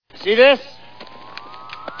See this?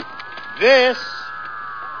 This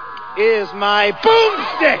is my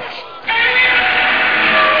boomstick!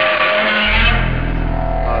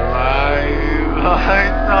 Alive! It's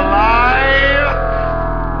alive!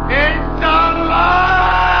 It's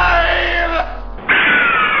alive!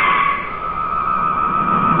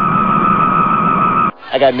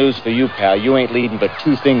 I got news for you, pal. You ain't leading but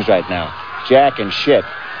two things right now. Jack and shit.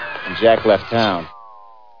 And Jack left town.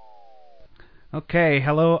 Okay,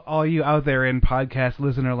 hello all you out there in podcast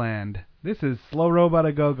listener land. This is Slow Robot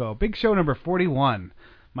A Go-Go, big show number 41.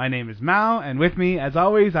 My name is Mao, and with me, as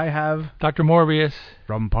always, I have... Dr. Morbius.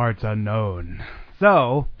 From Parts Unknown.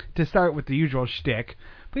 So, to start with the usual shtick,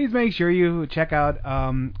 please make sure you check out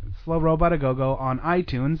Slow Robot A Go-Go on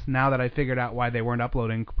iTunes, now that I figured out why they weren't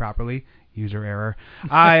uploading properly. User error.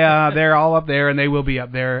 They're all up there, and they will be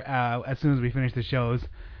up there as soon as we finish the shows.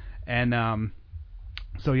 And...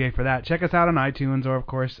 So yay for that. Check us out on iTunes or, of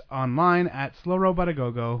course, online at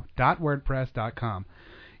slowrobotagogo.wordpress.com.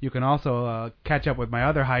 You can also catch up with my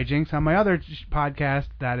other hijinks on my other podcast,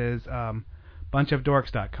 that is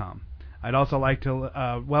bunchofdorks.com. I'd also like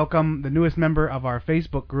to welcome the newest member of our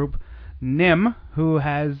Facebook group, Nim, who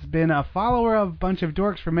has been a follower of Bunch of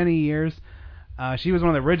Dorks for many years. She was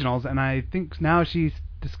one of the originals, and I think now she's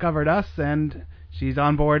discovered us, and... she's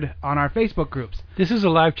on board on our Facebook groups. This is a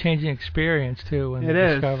life-changing experience, too, when it you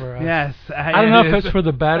is. Discover us. Yes. I don't know if it's for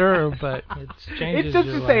the better, but it changes. It's just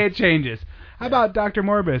to life. say it changes. How about Dr.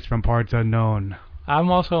 Morbius from Parts Unknown?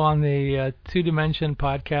 I'm also on the Two Dimension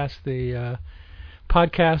podcast, the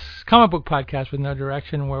comic book podcast with No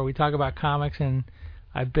Direction, where we talk about comics, and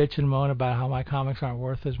I bitch and moan about how my comics aren't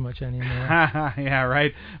worth as much anymore. Yeah,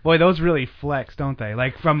 right. Boy, those really flex, don't they?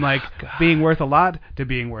 Like from being worth a lot to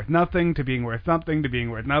being worth nothing to being worth something to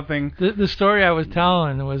being worth nothing. The story I was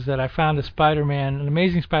telling was that I found an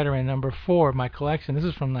Amazing Spider-Man number 4 in my collection. This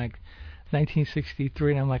is from like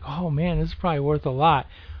 1963, and I'm like, oh man, this is probably worth a lot.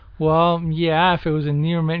 Well, yeah, if it was in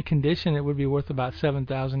near mint condition, it would be worth about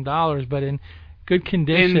 $7,000, but in good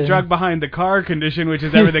condition. In drug behind the car condition, which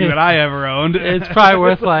is everything that I ever owned. It's probably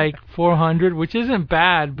worth like $400, which isn't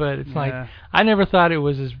bad, but it's like I never thought it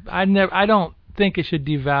was as I don't think it should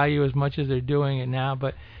devalue as much as they're doing it now.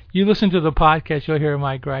 But you listen to the podcast, you'll hear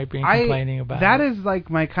my griping, complaining about that. That is like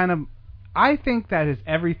my kind of. I think that is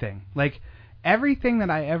everything. Like everything that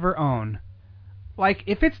I ever own. Like,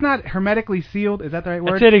 if it's not hermetically sealed, is that the right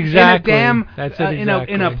word? That's it exactly. In a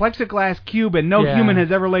plexiglass cube, and no human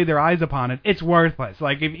has ever laid their eyes upon it, it's worthless.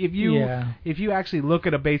 Like, if you actually look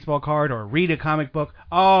at a baseball card or read a comic book,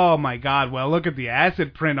 oh my God, well, look at the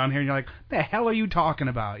acid print on here, and you're like, what the hell are you talking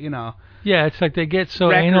about, you know? Yeah, it's like they get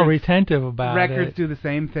so anal retentive about it. Records do the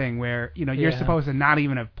same thing, where, you know, you're supposed to not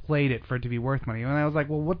even have played it for it to be worth money. And I was like,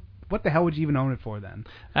 well, what the hell would you even own it for then?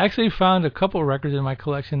 I actually found a couple of records in my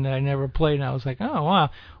collection that I never played, and I was like, oh,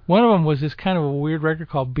 wow. One of them was this kind of a weird record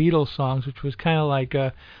called Beatles Songs, which was kind of like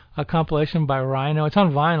a compilation by Rhino. It's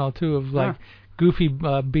on vinyl, too, of like goofy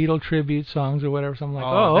Beatle tribute songs or whatever. So I'm like,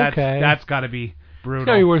 okay. That's got to be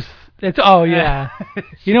brutal. Yeah.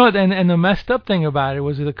 You know what, and the messed up thing about it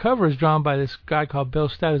was the cover is drawn by this guy called Bill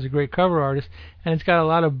Stead, who's a great cover artist, and it's got a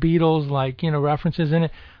lot of Beatles, like, you know, references in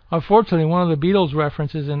it. Unfortunately, one of the Beatles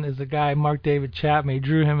references is the guy Mark David Chapman. He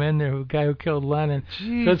drew him in there, the guy who killed Lennon.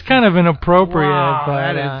 Jeez. So it's kind of inappropriate. Wow,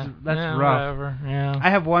 but, that's rough. Whatever. Yeah. I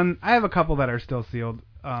have a couple that are still sealed.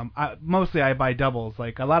 Mostly I buy doubles.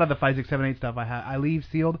 Like a lot of the 5, 6, 7, 8 stuff I leave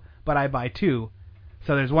sealed, but I buy two.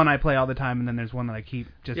 So there's one I play all the time, and then there's one that I keep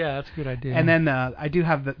just. Yeah, that's a good idea. And then I do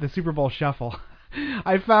have the Super Bowl Shuffle.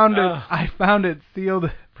 I found it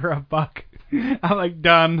sealed for $1. I'm like,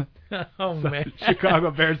 done. Oh, man.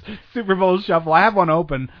 Chicago Bears Super Bowl Shuffle. I have one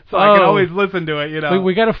open, so I can always listen to it, you know.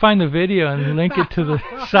 We got to find the video and link it to the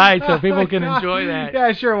site so people can enjoy that.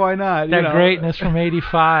 Yeah, sure, why not? That greatness from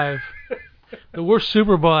 '85. The worst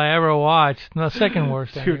Super Bowl I ever watched. No, second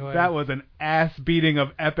worst, Dude, anyway. that was an ass beating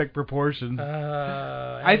of epic proportions.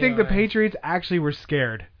 I think the Patriots actually were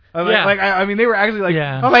scared. I mean, they were actually like,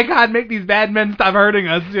 oh my God, make these bad men stop hurting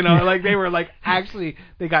us, you know, like they were like, actually,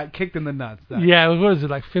 they got kicked in the nuts. Yeah, what was it,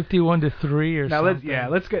 like 51-3 or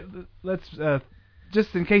something? Let's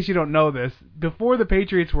just in case you don't know this, before the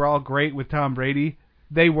Patriots were all great with Tom Brady,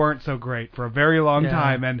 they weren't so great for a very long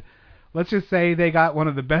time, and let's just say they got one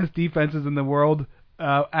of the best defenses in the world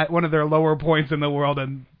at one of their lower points in the world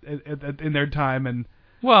and in their time, and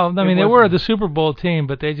well, I mean, they were the Super Bowl team,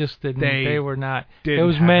 but they just didn't. They were not. It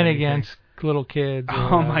was men against little kids.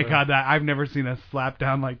 Oh my God, I've never seen a slap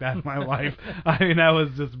down like that in my life. I mean, that was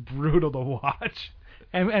just brutal to watch.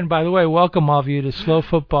 And by the way, welcome all of you to Slow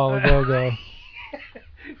Football A Go-Go.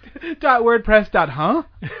 .wordpress.huh?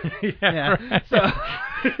 Yeah. Right. So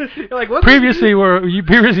You're like, what? Previously you were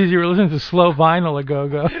listening to slow vinyl a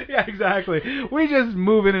go-go. Yeah, exactly. We just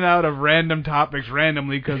move in and out of random topics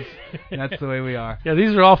randomly because that's the way we are. Yeah,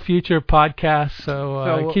 these are all future podcasts,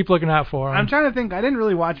 so keep looking out for them. I'm trying to think. I didn't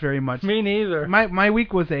really watch very much. Me neither. My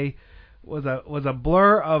week was a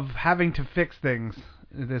blur of having to fix things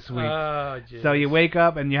this week. Oh, so you wake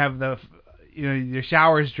up and you have your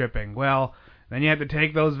shower's dripping. Well, then you have to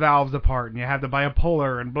take those valves apart and you have to buy a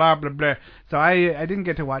puller and blah blah blah. So I didn't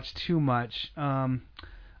get to watch too much.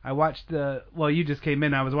 I watched you just came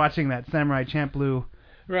in. I was watching that Samurai Champloo.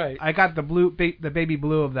 Right. I got the baby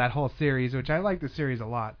blue of that whole series, which I like the series a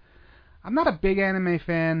lot. I'm not a big anime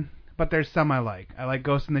fan, but there's some I like. I like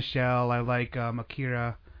Ghost in the Shell. I like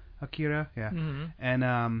Akira, yeah.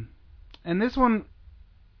 Mm-hmm. And this one,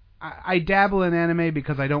 I dabble in anime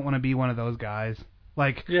because I don't want to be one of those guys.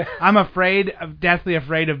 Like, yeah. I'm deathly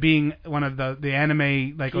afraid of being one of the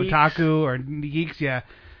anime, like, geeks. Otaku or geeks, yeah.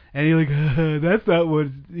 And you're like, that's not what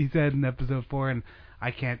he said in episode 4, and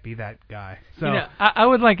I can't be that guy. So I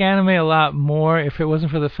would like anime a lot more if it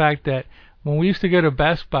wasn't for the fact that when we used to go to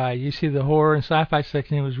Best Buy, you see the horror and sci-fi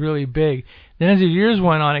section, it was really big. Then as the years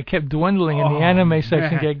went on, it kept dwindling, and the anime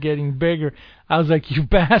section kept getting bigger. I was like, you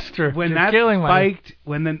bastard! When that spiked,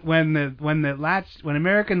 when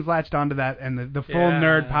Americans latched onto that, and the full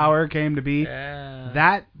nerd power came to be,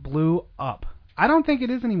 that blew up. I don't think it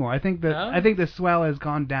is anymore. I think the swell has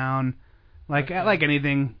gone down, like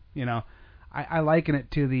anything, I liken it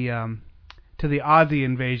to the Aussie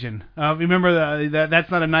invasion. Remember that's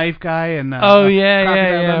not a knife guy and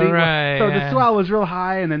right. So the swell was real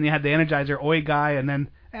high, and then you had the Energizer Oi guy, and then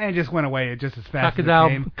it just went away just as fast as it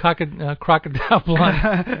came. Crocodile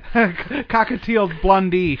Blondie. Cockatiel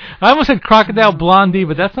Blondie. I almost said Crocodile Blondie,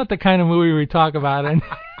 but that's not the kind of movie we talk about.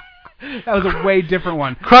 That was a way different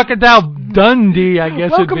one. Crocodile Dundee, I guess.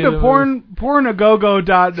 Welcome to Pornagogo.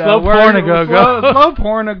 Slow Pornagogo. Slow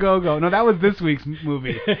Pornagogo. No, that was this week's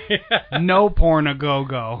movie. No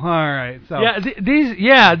Pornagogo. All right. So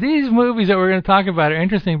these movies that we're going to talk about are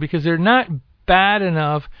interesting because they're not bad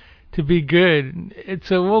enough to be good.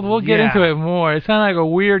 So we'll get into it more. It's kind of like a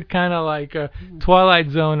weird kind of like a Twilight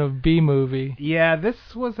Zone of B movie. Yeah,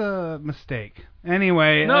 this was a mistake.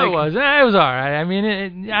 Anyway, no, it wasn't. It was all right. I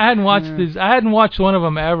mean, I hadn't watched these. I hadn't watched one of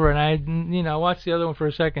them ever, and I watched the other one for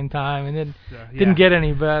a second time, and it didn't get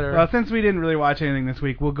any better. Well, since we didn't really watch anything this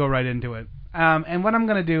week, we'll go right into it. And what I'm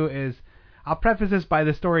going to do is I'll preface this by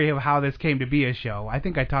the story of how this came to be a show. I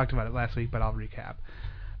think I talked about it last week, but I'll recap.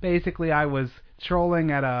 Basically, I was trolling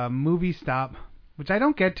at a movie stop, which I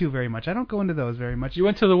don't get to very much. I don't go into those very much. You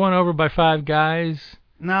went to the one over by Five Guys?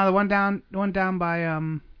 No, the one down by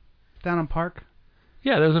down on Park.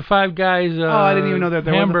 Yeah, there's a Five Guys. I didn't even know that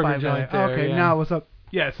there was a Five Guys. Okay, now what's up?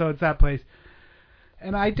 Yeah, so it's that place.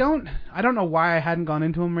 And I don't know why I hadn't gone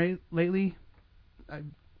into them lately.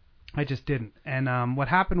 I just didn't. And what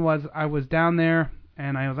happened was I was down there,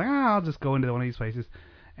 and I was like, I'll just go into one of these places.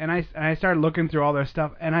 And I started looking through all their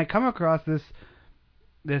stuff, and I come across this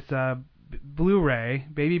Blu-ray,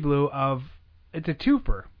 baby blue of, it's a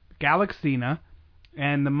twofer, Galaxina,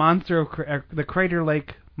 and the monster of the Crater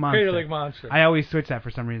Lake Monster. Crater Lake Monster. I always switch that for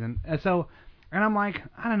some reason. And I'm like,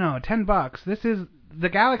 I don't know, $10. This is the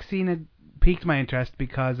Galaxina piqued my interest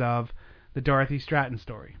because of the Dorothy Stratton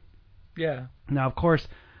story. Yeah. Now, of course,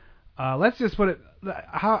 let's just put it.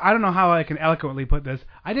 I don't know how I can eloquently put this.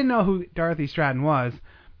 I didn't know who Dorothy Stratton was,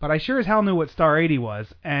 but I sure as hell knew what Star 80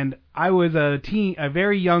 was, and I was a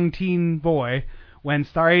very young teen boy when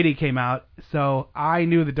Star 80 came out, so I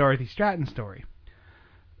knew the Dorothy Stratton story.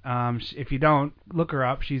 If you don't, look her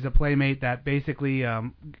up. She's a playmate that basically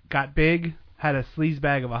got big, had a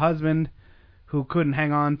sleazebag of a husband who couldn't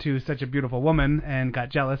hang on to such a beautiful woman and got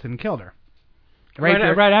jealous and killed her. Right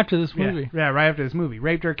after this movie. Yeah, right after this movie.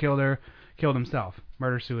 Raped her, killed her, killed himself.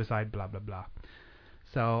 Murder, suicide, blah, blah, blah.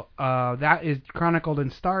 So that is chronicled in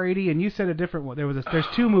Star 80, and you said a different one. There's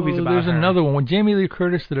two movies about her. There's another one. Jamie Lee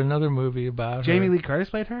Curtis did another movie about her. Jamie Lee Curtis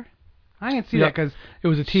played her? I didn't see that because it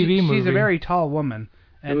was a TV movie. She's a very tall woman.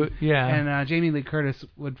 And, yeah. And Jamie Lee Curtis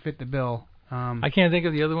would fit the bill. I can't think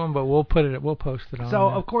of the other one, but we'll post it on. So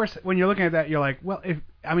of course, when you're looking at that, you're like, well, if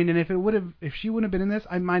she wouldn't have been in this,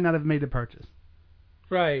 I might not have made the purchase.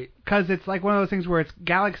 Right. Because it's like one of those things where it's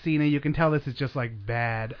Galaxina. You can tell this is just like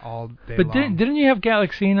bad all day long. But didn't you have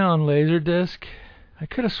Galaxina on Laserdisc? I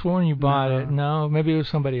could have sworn you bought it. No, maybe it was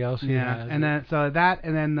somebody else. Yeah, and then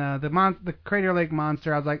the Crater Lake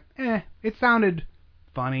Monster. I was like, it sounded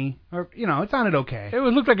funny, or it sounded okay. It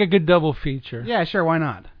would look like a good double feature. Yeah, sure, why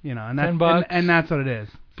not? And that's $10, and that's what it is.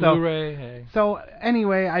 Blu-ray. Hey. So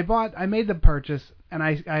anyway, I made the purchase, and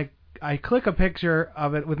I I click a picture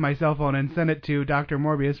of it with my cell phone and send it to Dr.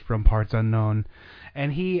 Morbius from Parts Unknown,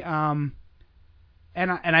 and he and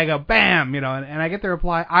I go bam, and I get the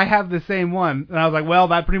reply, I have the same one, and I was like, well,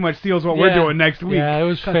 that pretty much seals what we're doing next week. Yeah, it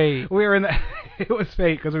was fate. We were in the it was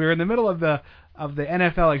fate because we were in the middle of the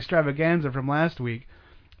NFL extravaganza from last week,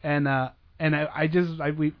 and I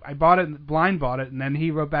bought it, blind bought it, and then he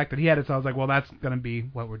wrote back that he had it, so I was like, well, that's gonna be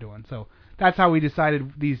what we're doing. So that's how we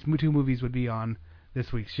decided these 2 movies would be on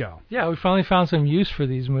this week's show. Yeah, we finally found some use for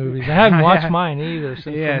these movies. I hadn't watched mine either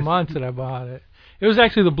since the months that I bought it. It was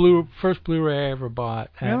actually the first Blu-ray I ever bought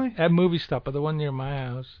at Movie Stop, but the one near my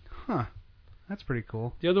house. Huh, that's pretty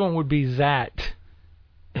cool. The other one would be Zat.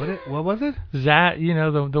 What was it? Zat,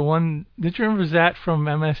 the one. Did you remember Zat from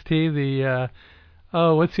MST?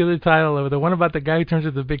 What's the other title of it? The one about the guy who turns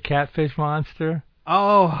into the big catfish monster.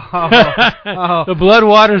 The Blood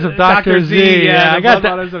Waters of Dr. Z. Yeah, I got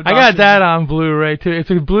that on Blu-ray too. It's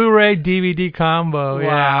a Blu-ray DVD combo. Wow.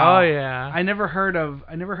 Yeah. Oh yeah. I never heard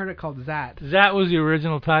it called Zat. Zat was the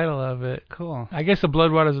original title of it. Cool. I guess the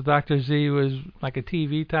Blood Waters of Dr. Z was like a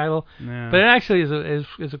TV title, but it actually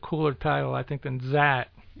is a cooler title, I think, than Zat.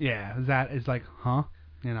 Yeah, Zat is like, huh?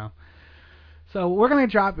 So we're going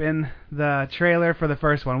to drop in the trailer for the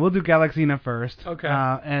first one. We'll do Galaxina first. Okay.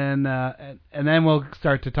 And then we'll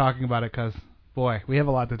start to talking about it because, boy, we have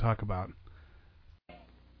a lot to talk about.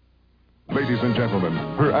 Ladies and gentlemen,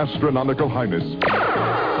 Her Astronomical Highness,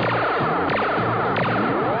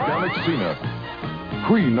 Galaxina,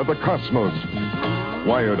 Queen of the Cosmos,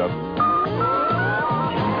 wired up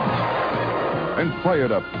and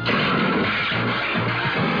fired up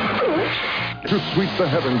to sweep the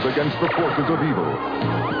heavens against the forces of evil.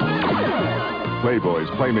 Playboy's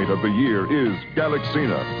Playmate of the Year is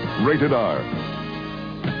Galaxina, rated R.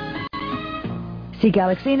 See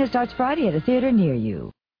Galaxina starts Friday at a theater near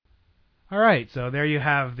you. All right, so there you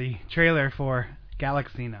have the trailer for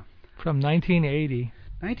Galaxina. From 1980.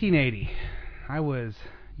 1980. I was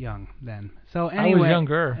young then. So anyway, I was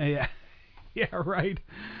younger. Yeah, right.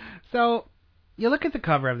 So you look at the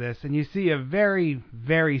cover of this, and you see a very,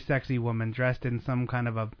 very sexy woman dressed in some kind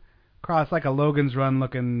of a cross, like a Logan's Run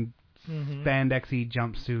looking spandexy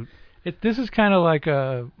jumpsuit. This is kind of like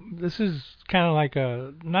not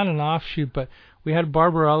an offshoot, but we had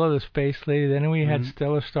Barbarella, the space lady, then we had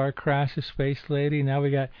Stellar Star Crash, the space lady, now we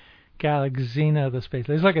got Galaxina, the space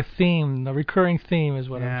lady. There's like a theme, a recurring theme is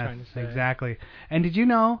what I'm trying to say. Exactly. And did you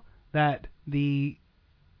know that the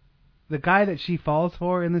guy that she falls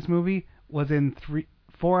for in this movie was in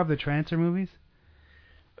 4 of the Transfer movies?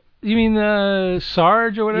 You mean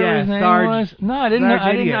Sarge or whatever his name was? No, I didn't.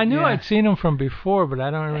 I knew I'd seen him from before, but I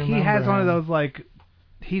don't remember. He has one of those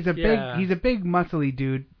he's a big muscly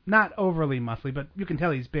dude, not overly muscly, but you can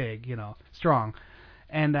tell he's big, strong.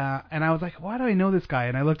 And I was like, why do I know this guy?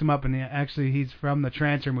 And I looked him up, and actually he's from the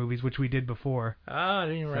Transfer movies, which we did before. Oh, I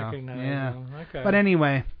didn't recognize him. Okay. But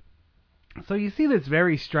anyway. So you see this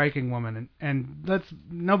very striking woman, and let's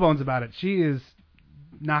no bones about it. She is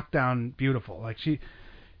knockdown beautiful. Like she's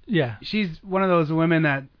one of those women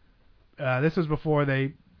that this was before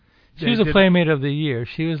they. She was a Playmate of the Year.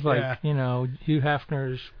 She was like Hugh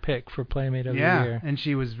Hefner's pick for Playmate of the Year. Yeah, and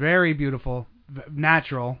she was very beautiful,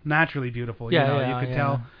 naturally beautiful. You could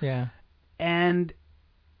tell. Yeah. And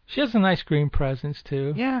she has a nice screen presence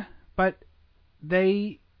too. Yeah, but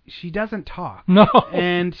she doesn't talk. No.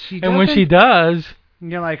 And and when she does,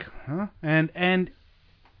 you're like, huh? And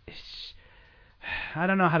I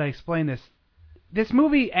don't know how to explain this. This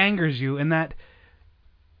movie angers you in that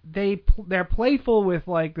they're playful with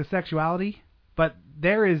like the sexuality, but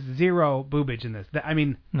there is zero boobage in this.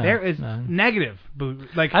 There is negative boob.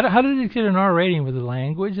 Like how did it get an R rating with the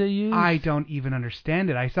language they use? I don't even understand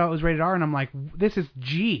it. I saw it was rated R, and I'm like, this is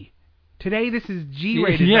G. Today this is G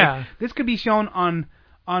rated. Yeah. Like, this could be shown on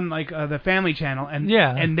the Family Channel,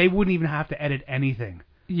 and they wouldn't even have to edit anything.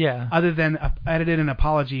 Yeah. Other than edited an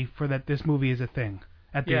apology for that this movie is a thing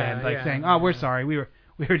at the end, saying, "Oh, we're sorry, we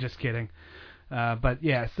were just kidding." But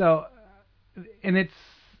yeah, so and it's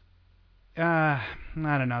I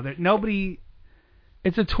don't know. Nobody.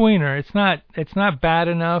 It's a tweener. It's not bad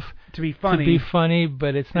enough to be funny,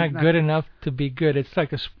 but it's not good enough to be good. It's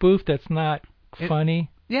like a spoof that's not funny.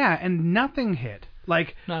 Yeah, and nothing hit.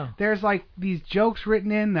 Like there's like these jokes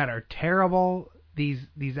written in that are terrible.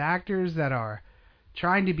 These actors that are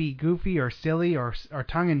trying to be goofy or silly or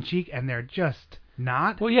tongue in cheek, and they're just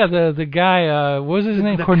not. Well, yeah, the guy, what was his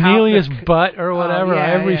name? Cornelius Butt or whatever.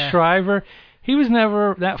 Ivory Shriver. He was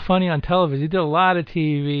never that funny on television. He did a lot of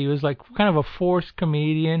TV. He was like kind of a forced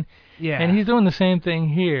comedian. Yeah. And he's doing the same thing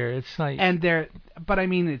here. It's like. And but I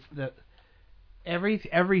mean, it's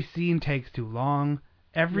every scene takes too long.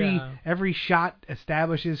 Every shot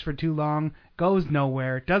establishes for too long, goes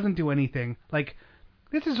nowhere, doesn't do anything. Like,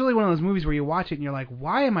 this is really one of those movies where you watch it and you're like,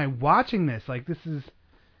 why am I watching this? Like, this is...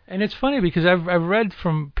 And it's funny because I've read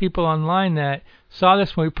from people online that saw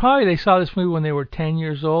this movie. Probably they saw this movie when they were 10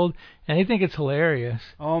 years old, and they think it's hilarious.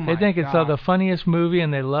 Oh my They think God. it's the funniest movie,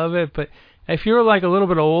 and they love it. But if you're like a little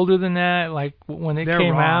bit older than that, like when it They're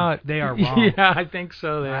came wrong. out, They are wrong. Yeah, I think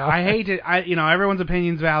so. They are. I hate it. Everyone's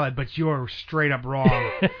opinion's valid, but you're straight up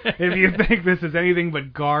wrong if you think this is anything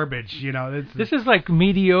but garbage. This is like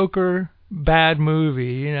mediocre bad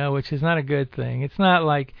movie, which is not a good thing. It's not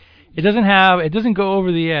like it doesn't go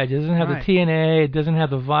over the edge. It doesn't have Right. the TNA. It doesn't have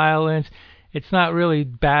the violence. It's not really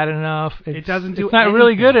bad enough. It doesn't do It's not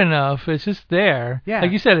really anything. good enough. It's just there. Yeah.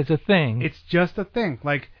 Like you said, it's a thing. It's just a thing.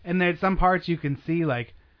 And there's some parts you can see,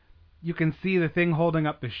 the thing holding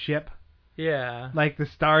up the ship. Yeah. Like the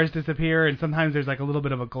stars disappear, and sometimes there's like a little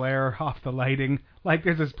bit of a glare off the lighting. Like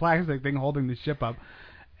there's this plastic thing holding the ship up.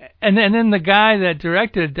 And then the guy that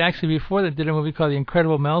directed it, actually before that, did a movie called The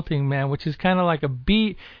Incredible Melting Man, which is kind of like a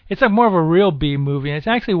B. It's like more of a real B movie, and it's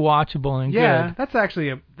actually watchable and Yeah, good.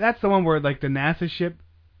 that's the one where like the NASA ship.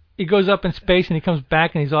 He goes up in space and he comes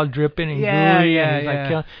back and he's all dripping and Yeah, gooey yeah, and he's like yeah.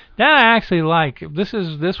 killing. That I actually like.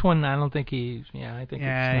 This one I don't think he's. Yeah, I think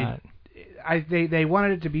it's not. They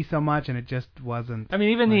wanted it to be so much, and it just wasn't. I mean,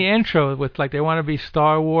 even the intro with like they want to be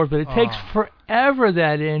Star Wars, but it takes forever,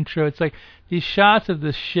 that intro. It's like these shots of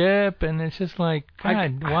the ship, and it's just like,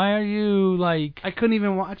 God, why are you like? I couldn't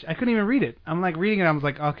even read it. I'm like reading it. I was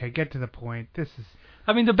like, okay, get to the point. This is.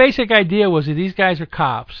 I mean, the basic idea was that these guys are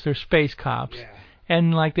cops. They're space cops. Yeah.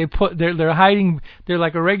 And like they're hiding. They're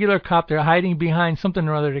like a regular cop. They're hiding behind something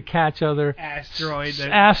or other to catch other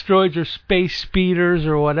asteroids or space speeders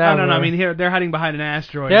or whatever. No. I mean, here they're hiding behind an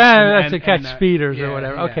asteroid. Yeah, that's to catch speeders or yeah,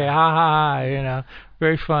 whatever. yeah. Okay, ha ha ha.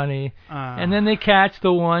 Very funny. And then they catch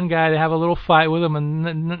the one guy. They have a little fight with him,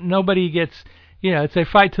 and nobody gets. It's a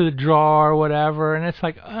fight to the draw or whatever, and it's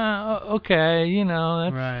like, okay,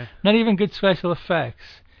 that's right. Not even good special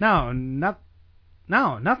effects. No,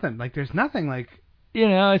 nothing. Like there's nothing like.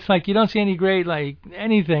 It's like you don't see any great like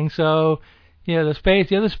anything. So, the other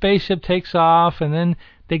spaceship takes off, and then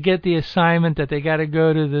they get the assignment that they got to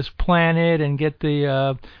go to this planet and get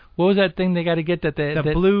the what was that thing they got to get that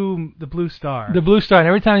the blue star. The blue star. And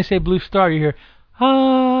every time they say blue star, you hear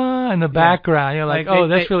in the background. You're like,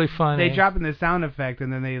 that's really funny. They drop in the sound effect,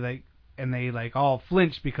 and then they all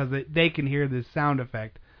flinch because they can hear this sound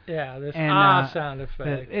effect. Yeah, this sound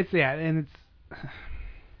effect. It's and it's.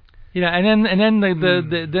 And then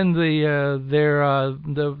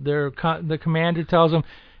the commander tells them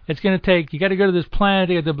it's going to take. You got to go to this planet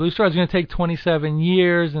to get the blue star. It's going to take 27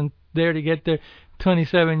 years, and there to get there,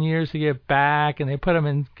 27 years to get back. And they put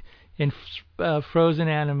them in frozen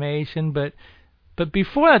animation. But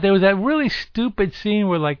before that, there was that really stupid scene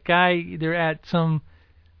where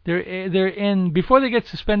they're in before they get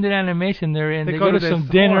suspended animation. They go to some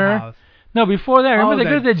dinner. House. No, before that, remember they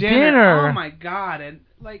go to the dinner. Oh my God! And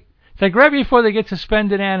like. It's like right before they get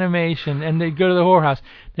suspended animation and they go to the whorehouse.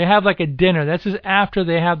 They have like a dinner. That's just after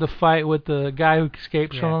they have the fight with the guy who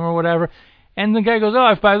escapes from them or whatever. And the guy goes,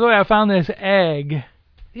 by the way, I found this egg.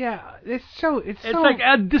 Yeah, it's like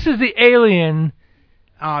this is the Alien.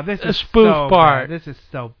 Oh, this is a spoof so part. Bad. This is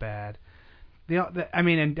so bad.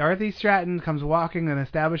 And Dorothy Stratton comes walking an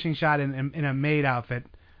establishing shot in a maid outfit.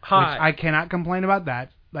 Hot. Which I cannot complain about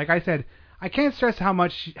that. Like I said, I can't stress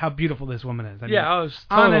how beautiful this woman is. I mean, I was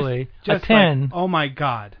totally honest, a 10. Like, oh my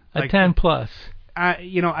God, a 10 plus.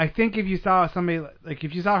 I think if you saw somebody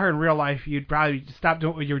if you saw her in real life, you'd probably stop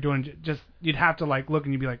doing what you were doing. You'd have to look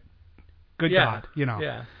and you'd be like, good God,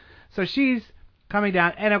 Yeah. So she's coming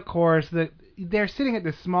down, and of course they're sitting at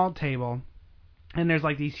this small table, and there's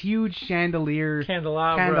like these huge candelabras.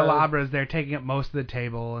 They're taking up most of the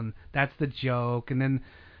table, and that's the joke. And then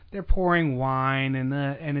they're pouring wine,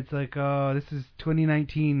 and it's like, oh, this is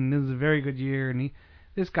 2019. This is a very good year, and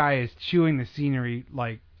this guy is chewing the scenery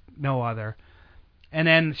like no other. And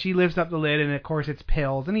then she lifts up the lid, and of course it's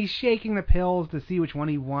pills, and he's shaking the pills to see which one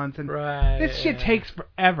he wants. And this shit takes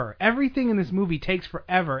forever. Everything in this movie takes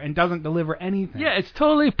forever and doesn't deliver anything. Yeah, it's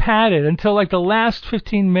totally padded until like the last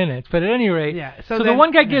 15 minutes. But at any rate, so the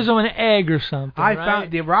one guy gives him an egg or something. I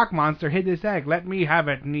found the rock monster hid this egg. Let me have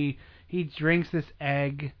it. And he drinks this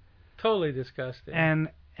egg. Totally disgusting. And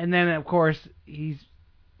then of course he's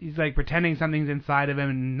like pretending something's inside of him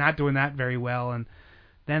and not doing that very well. And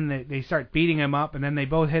then they start beating him up, and then they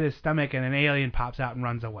both hit his stomach, and an alien pops out and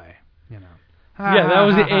runs away. Yeah, that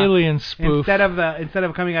was the alien spoof. Instead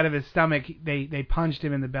of coming out of his stomach, they punched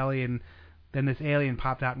him in the belly, and then this alien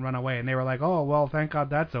popped out and run away. And they were like, oh well, thank God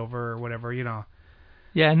that's over, or whatever,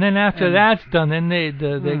 Yeah, and then after that's done, then they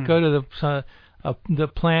go to the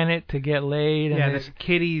planet to get laid. And the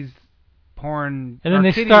kitties porn. And then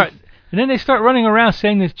they start running around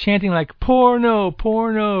saying this, chanting like porno,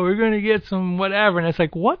 porno. We're gonna get some whatever, and it's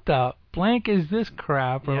like, what the blank is this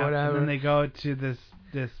crap or whatever? And then they go to this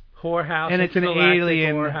whorehouse, and it's an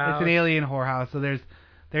alien. Whorehouse. It's an alien whorehouse. So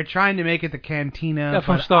they're trying to make it the cantina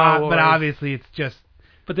from Star Wars, but obviously it's just.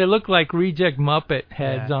 But they look like reject Muppet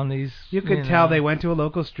heads on these. You could tell they went to a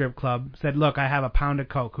local strip club, said, look, I have a pound of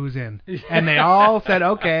Coke, who's in? And they all said,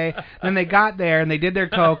 okay. Then they got there, and they did their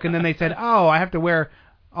Coke, and then they said, oh, I have to wear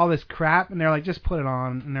all this crap. And they're like, just put it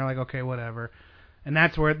on. And they're like, okay, whatever. And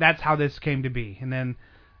that's how this came to be. And then,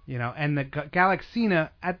 and the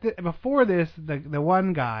Galaxina, before this, the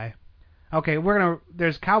one guy, okay,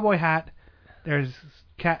 there's Cowboy Hat, there's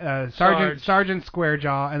Sergeant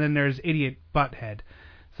Squarejaw, and then there's Idiot Butthead.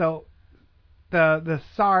 So the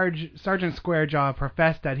Sergeant Squarejaw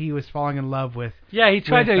professed that he was falling in love with. Yeah, he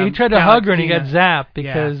tried to hug her and he got zapped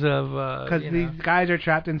because these guys are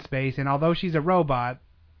trapped in space, and although she's a robot,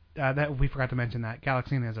 that we forgot to mention that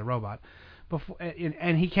Galaxina is a robot.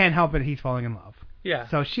 And he can't help it, he's falling in love. Yeah.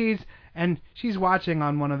 So she's watching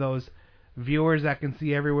on one of those viewers that can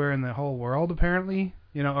see everywhere in the whole world, apparently,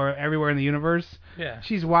 or everywhere in the universe. Yeah.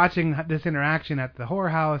 She's watching this interaction at the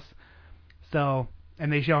whorehouse. So.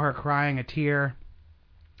 And they show her crying a tear.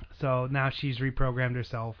 So now she's reprogrammed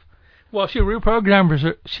herself. Well, she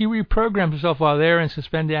reprograms herself while they're in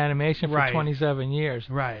suspended animation for 27 years.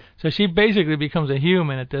 Right. So she basically becomes a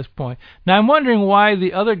human at this point. Now I'm wondering why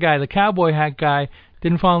the other guy, the cowboy hat guy,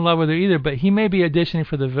 didn't fall in love with her either. But he may be auditioning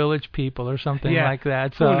for the Village People or something like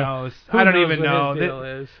that. So who knows? I don't even know. His deal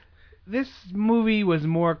is. This movie was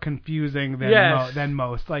more confusing than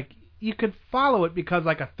most. Like, you could follow it because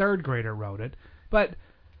like a third grader wrote it.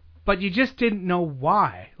 But you just didn't know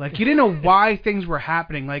why. Like, you didn't know why things were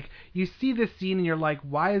happening. Like, you see this scene and you're like,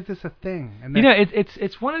 why is this a thing? And then,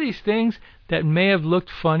 it's one of these things that may have looked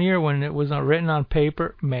funnier when it was written on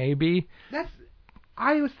paper, maybe.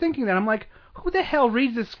 I was thinking that. I'm like, who the hell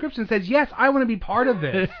reads this script and says, yes, I want to be part of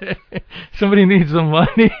this? Somebody needs some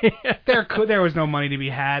money. There was no money to be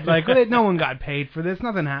had. Like, no one got paid for this.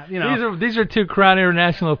 Nothing happened. These are two Crown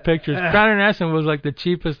International pictures. Crown International was like the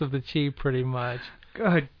cheapest of the cheap, pretty much.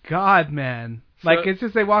 Good God, man. Like, it's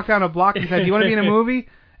just they walked down a block and said, do you want to be in a movie?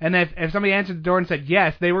 And if somebody answered the door and said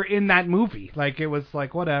yes, they were in that movie. Like, it was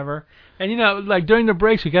like, whatever. And, like, during the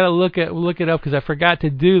breaks, we got to look it up because I forgot to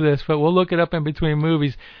do this, but we'll look it up in between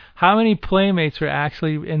movies. How many Playmates are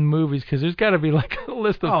actually in movies? Because there's got to be, like, a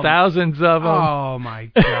list of thousands of them. Oh,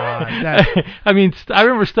 my God. I mean, I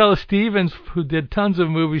remember Stella Stevens, who did tons of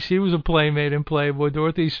movies. She was a Playmate in Playboy.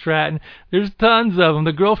 Dorothy Stratton. There's tons of them.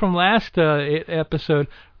 The girl from last episode,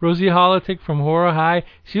 Rosie Holitic from Horror High,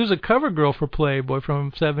 she was a cover girl for Playboy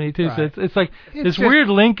from 72. Right. So it's like this weird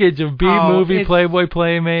linkage of B-movie, Playboy,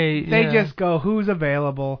 Playmate. They just go, who's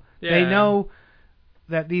available? Yeah. They know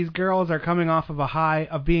that these girls are coming off of a high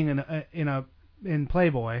of being in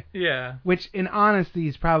Playboy. Yeah. Which, in honesty,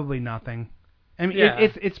 is probably nothing. I mean,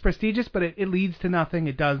 it's prestigious, but it leads to nothing.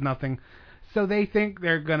 It does nothing. So they think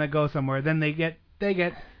they're gonna go somewhere. Then they get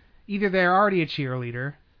either they're already a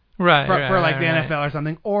cheerleader. Right, for like the NFL or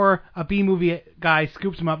something, or a B-movie guy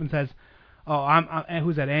scoops them up and says, "Oh, I'm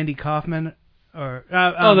who's that? Andy Kaufman or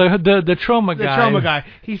the trauma guy." The trauma guy.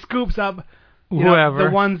 He scoops up whoever,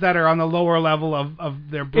 the ones that are on the lower level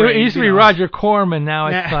of their brain. It used to be Roger Corman. Now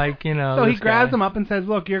it's like So he grabs them up and says,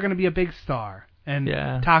 "Look, you're going to be a big star." And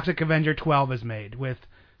Toxic Avenger 12 is made with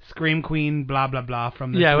Scream Queen, blah blah blah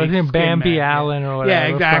from the with him Bambi Allen or whatever.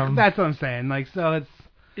 Yeah, exactly. That's what I'm saying. Like, so it's.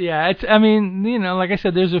 Yeah, I mean, like I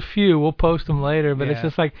said, there's a few. We'll post them later, but it's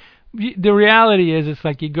just like, the reality is, it's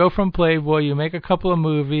like you go from Playboy, you make a couple of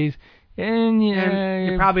movies, and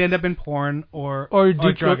you probably end up in porn or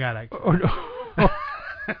drug addict. Or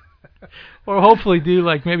hopefully do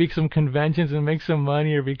like maybe some conventions and make some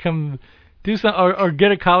money, or or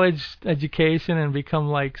get a college education and become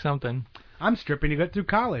like something. I'm stripping to get through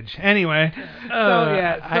college. Anyway,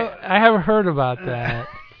 I haven't heard about that.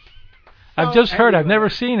 I've just heard. I've never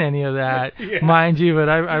seen any of that, mind you, but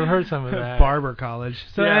I've heard some of that. Barber college.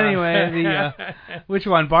 So anyway, which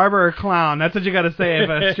one, barber or clown? That's what you got to say if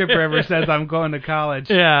a stripper ever says I'm going to college.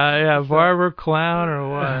 Yeah, barber, clown, or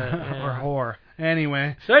what? Or whore.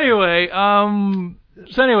 Anyway. So anyway,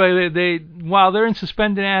 they while they're in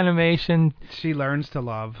suspended animation, she learns to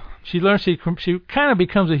love. She kind of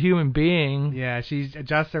becomes a human being. Yeah, she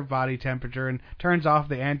adjusts her body temperature and turns off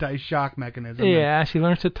the anti-shock mechanism. Yeah, she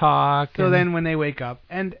learns to talk. So then when they wake up,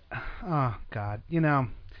 and oh God,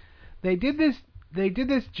 they did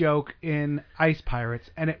this joke in Ice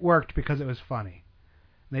Pirates, and it worked because it was funny.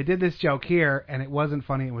 And they did this joke here, and it wasn't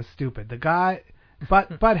funny. It was stupid. The guy,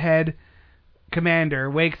 Butthead Commander,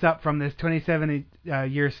 wakes up from this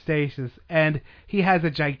 27-year stasis, and he has a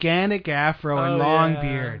gigantic afro and long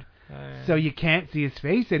beard. So you can't see his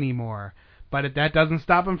face anymore. But that doesn't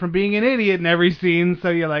stop him from being an idiot in every scene, so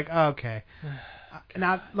you're like, oh, okay.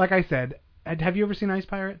 Now, like I said, have you ever seen Ice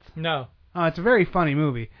Pirates? No. It's a very funny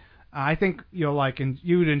movie. I think you'll like and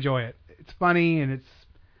you'd enjoy it. It's funny and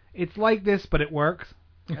it's like this, but it works.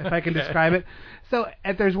 If I can describe it. So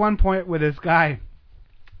there's one point with this guy,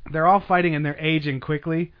 they're all fighting and they're aging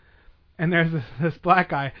quickly, and there's this black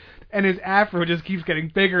guy, and his afro just keeps getting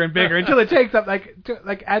bigger and bigger until it takes up like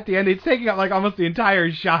at the end it's taking up like almost the entire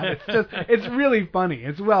shot. It's really funny.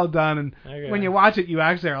 It's well done, and when you watch it, you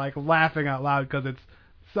actually are like laughing out loud because it's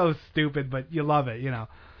so stupid, but you love it, you know.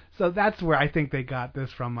 So that's where I think they got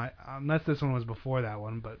this from. Unless this one was before that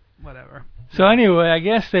one, but whatever. So anyway, I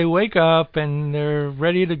guess they wake up and they're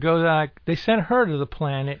ready to go back. They sent her to the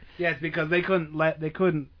planet. Yes, because they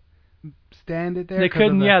couldn't stand it there. They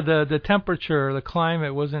couldn't. The temperature, the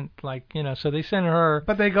climate wasn't like, you know. So they sent her.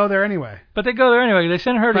 But they go there anyway. They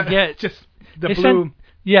sent her to get just the blue.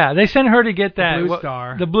 They sent her to get that blue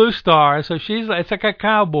star. The blue star. So she's like, it's like a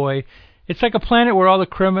cowboy. It's like a planet where all the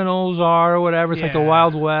criminals are or whatever. It's like the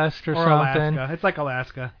Wild West or something. Alaska. It's like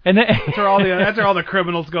Alaska. And then, that's where all the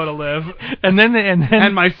criminals go to live. And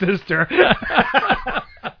then my sister.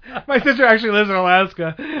 My sister actually lives in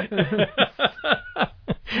Alaska.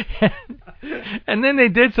 And then they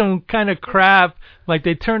did some kind of crap, like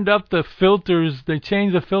they turned up the filters. They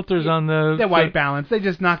changed the filters on the white balance. They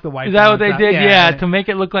just knocked the white balance. Is that what they did? Yeah, to make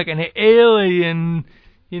it look like an alien,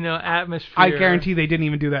 atmosphere. I guarantee they didn't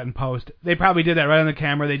even do that in post. They probably did that right on the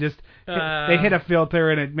camera. They just they hit a filter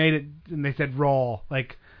and it made it, and they said roll.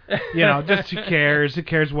 Like, just who cares? Who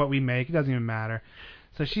cares what we make? It doesn't even matter.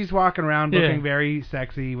 So she's walking around looking very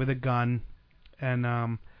sexy with a gun,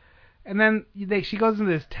 and then she goes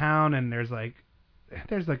into this town and there's like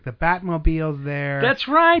the Batmobiles there. That's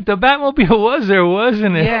right, the Batmobile was there,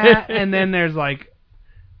 wasn't it? Yeah, and then there's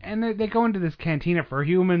and they go into this cantina for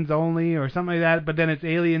humans only or something like that, but then it's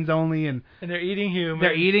aliens only, and they're eating humans.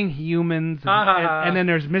 They're eating humans, and then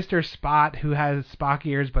there's Mr. Spot who has Spock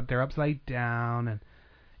ears, but they're upside down. And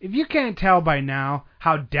if you can't tell by now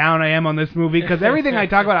how down I am on this movie, because everything I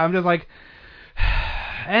talk about, I'm just like,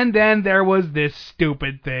 and then there was this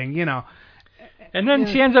stupid thing, And then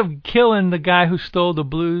she ends up killing the guy who stole the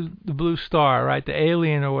blue star, right? The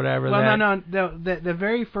alien or whatever. Well, no, the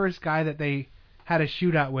very first guy that they had a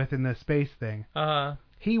shootout with in the space thing.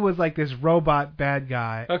 He was like this robot bad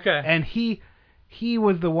guy. Okay. And he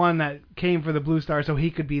was the one that came for the blue star so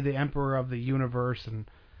he could be the emperor of the universe. And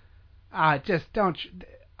just don't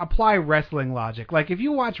apply wrestling logic. Like, if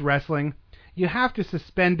you watch wrestling, you have to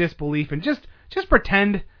suspend disbelief and just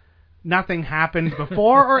pretend nothing happened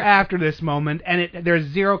before or after this moment, and there's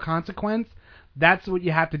zero consequence. That's what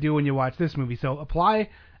you have to do when you watch this movie. So apply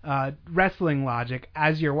wrestling logic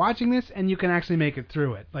as you're watching this, and you can actually make it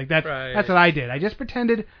through it. Like that's what I did. I just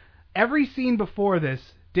pretended every scene before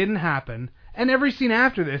this didn't happen, and every scene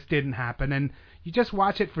after this didn't happen, and you just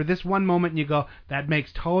watch it for this one moment, and you go, that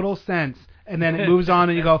makes total sense. And then it moves on,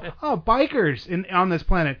 and you go, oh, bikers on this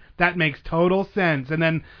planet. That makes total sense. And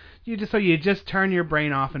then you just turn your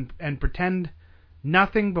brain off and pretend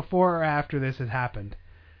nothing before or after this has happened.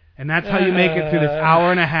 And that's how you make it through this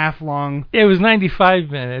hour and a half long. It was 95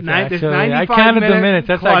 minutes. Actually. 95 I counted the minutes.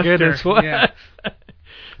 That's cluster. how good it was. Yeah.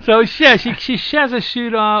 So she has a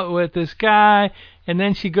shootout with this guy, and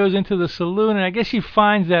then she goes into the saloon, and I guess she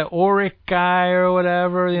finds that Auric guy or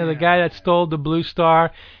whatever, the guy that stole the blue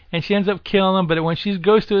star, and she ends up killing him. But when she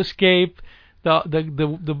goes to escape, the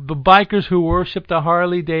bikers who worship the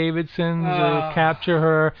Harley Davidsons capture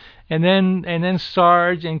her, and then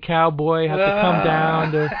Sarge and Cowboy have to come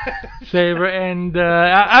down to save her. And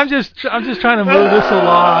I'm just trying to move this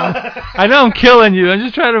along. I know I'm killing you. I'm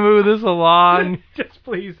just trying to move this along. Just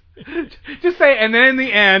please, just say, and then in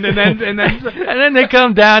the end, and then and then they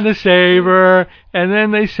come down to save her, and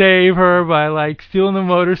then they save her by like stealing the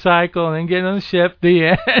motorcycle and then getting on the ship. The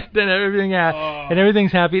end, and everything and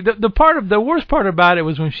everything's happy. The worst part about it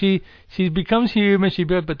was when she becomes human,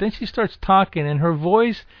 but then she starts talking, and her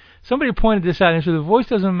voice. Somebody pointed this out, and so the voice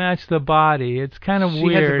doesn't match the body. It's kind of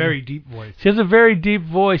weird. She has a very deep voice. She has a very deep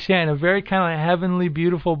voice, and a very kind of heavenly,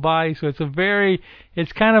 beautiful body. So it's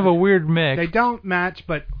kind of a weird mix. They don't match,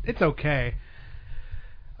 but it's okay.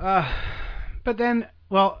 But then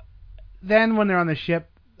when they're on the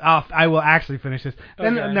ship, I will actually finish this.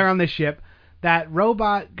 Then they're on the ship. That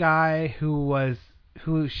robot guy who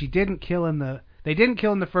she didn't kill they didn't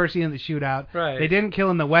kill in the first scene of the shootout. Right. They didn't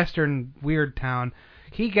kill in the western weird town.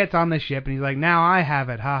 he gets on the ship and he's like, now I have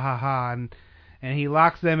it, ha ha ha, and he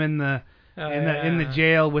locks them in the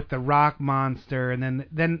jail with the rock monster, and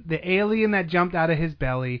then the alien that jumped out of his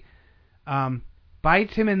belly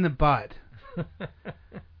bites him in the butt.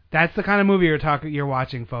 That's the kind of movie you're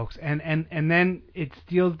watching, folks. And then it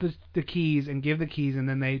steals the keys and give the keys, and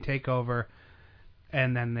then they take over,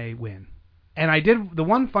 and then they win. And the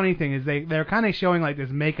one funny thing is they're kind of showing like this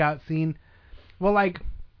makeout scene. Well, like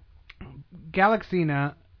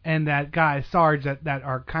Galaxina and that guy Sarge that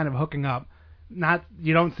are kind of hooking up.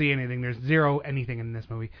 You don't see anything. There's zero anything in this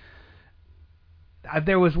movie.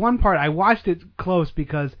 There was one part I watched it close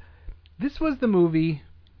because this was the movie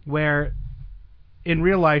where in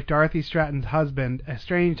real life Dorothy Stratton's husband,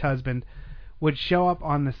 estranged husband, would show up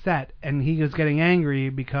on the set and he was getting angry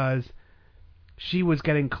because she was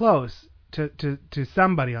getting close to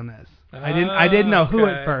somebody on this. I didn't know who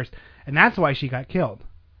at first, and that's why she got killed.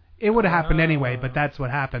 It would have happened anyway, but that's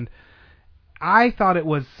what happened. I thought it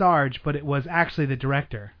was Sarge, but it was actually the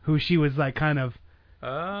director, who she was like kind of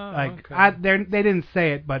they didn't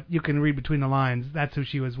say it, but you can read between the lines. That's who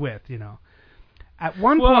she was with, you know. At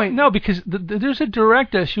one point, no, because there's a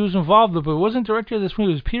director she was involved with, but it wasn't director of this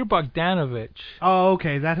movie. It was Peter Bogdanovich. Oh,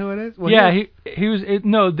 okay, is that who it is? He was. I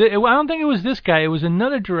don't think it was this guy. It was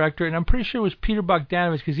another director, and I'm pretty sure it was Peter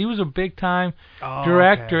Bogdanovich because he was a big time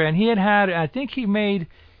director, and he had. I think he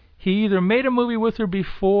either made a movie with her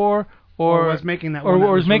before. Or was making that one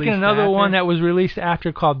or was making another one that was released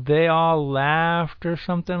after called They All Laughed or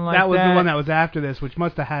something like that. That was the one that was after this, which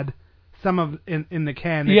must have had some of in the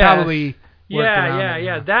can. They probably worked around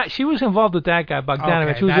it. That she was involved with that guy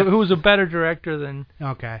Bogdanovich, who was a better director than.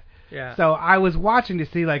 Okay. Yeah. So I was watching to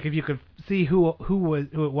see like if you could see who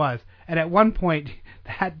it was, and at one point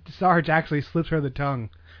that Sarge actually slips her the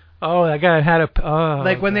tongue. Oh, that guy had a.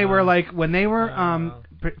 Like when they were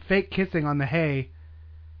fake kissing on the hay.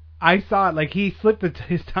 I saw it, like, he slipped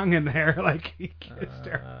his tongue in there, like, he kissed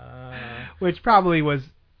her. Which probably was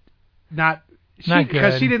not good.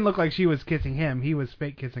 Because she didn't look like she was kissing him. He was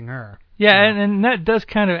fake kissing her. Yeah, and that does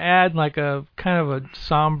kind of add, like, a kind of a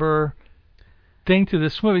somber thing to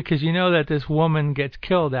this movie, because you know that this woman gets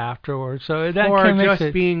killed afterwards. So that For makes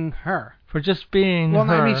just being her. For just being her.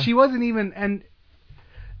 Well, I mean, she wasn't even, and,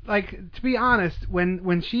 like, to be honest,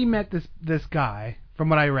 when she met this guy, from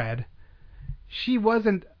what I read, she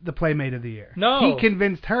wasn't the Playmate of the Year. No. He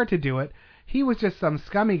convinced her to do it. He was just some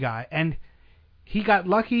scummy guy. And he got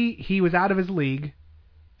lucky he was out of his league.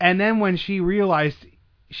 And then when she realized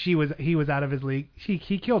he was out of his league,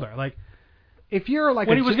 he killed her. Like, if you're like...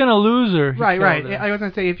 When he was going to lose her. Right. I was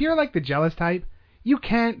going to say, if you're like the jealous type, you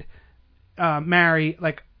can't marry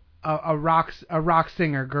like a rock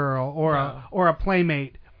singer girl or a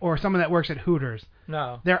Playmate or someone that works at Hooters.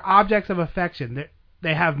 No. They're objects of affection.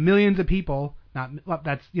 They have millions of people...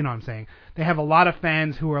 That's, you know what I'm saying. They have a lot of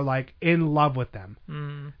fans who are like in love with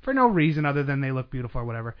them for no reason other than they look beautiful or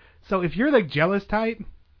whatever. So if you're the jealous type,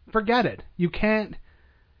 forget it. You can't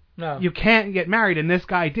get married, and this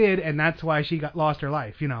guy did, and that's why she lost her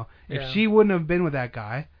life. You know, if she wouldn't have been with that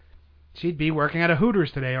guy, she'd be working at a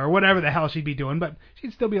Hooters today or whatever the hell she'd be doing, but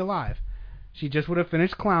she'd still be alive. She just would have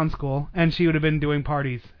finished clown school, and she would have been doing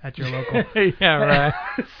parties at your local. Yeah, right.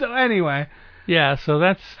 So anyway. Yeah, so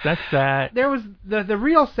that's that. There was the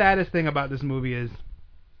real saddest thing about this movie is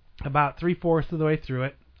about 3/4 of the way through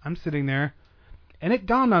it, I'm sitting there, and it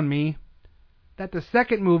dawned on me that the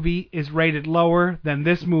second movie is rated lower than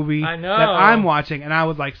this movie that I'm watching, and I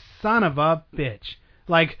was like, son of a bitch.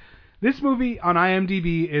 Like, this movie on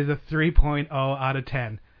IMDb is a 3.0 out of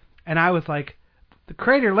 10, and I was like, the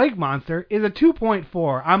Crater Lake Monster is a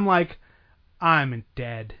 2.4. I'm like, I'm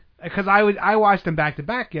dead. Because I watched them back to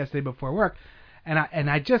back yesterday before work, and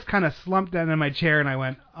I just kind of slumped down in my chair and I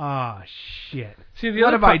went, oh shit. See,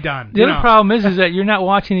 what have I done? The other problem is that you're not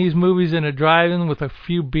watching these movies in a drive-in with a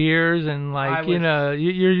few beers and like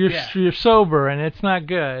you're sober and it's not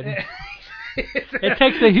good. It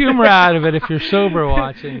takes the humor out of it if you're sober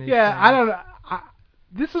watching. Yeah, things. I don't know.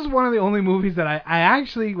 This is one of the only movies that I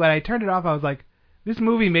actually, when I turned it off, I was like, this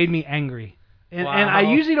movie made me angry, and I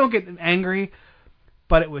usually don't get angry.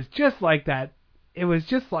 But it was just like that. It was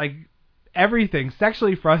just like everything.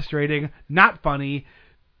 Sexually frustrating, not funny,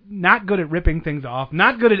 not good at ripping things off,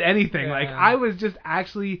 not good at anything. Yeah. Like, I was just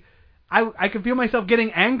actually... I could feel myself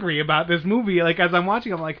getting angry about this movie. Like, as I'm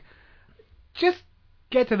watching, I'm like, just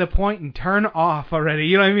get to the point and turn off already.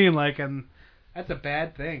 You know what I mean? Like, and That's a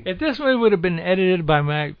bad thing. If this movie would have been edited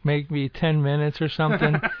by maybe 10 minutes or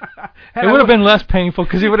something, it would have been less painful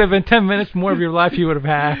because it would have been 10 minutes more of your life you would have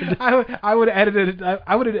had. I would have edited it.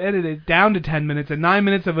 I would have edited it down to 10 minutes, and 9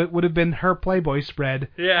 minutes of it would have been her Playboy spread.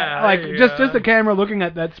 Yeah, like just the camera looking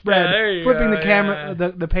at that spread, flipping the camera,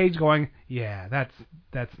 yeah. the page, going, yeah, that's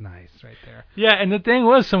nice right there. Yeah, and the thing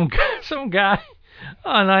was, some guy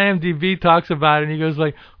on IMDb talks about it, and he goes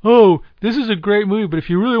like, "Oh, this is a great movie, but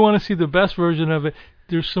if you really want to see the best version of it,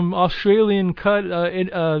 there's some Australian cut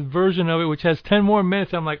version of it which has 10 more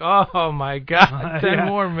minutes." I'm like, "Oh my God, 10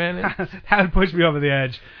 more minutes." That would push me over the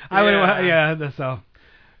edge. So,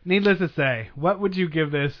 needless to say, what would you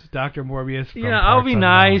give this, Dr. Morbius? From I'll be Parts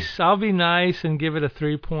nice. I'll be nice and give it a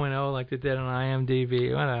 3.0 like they did on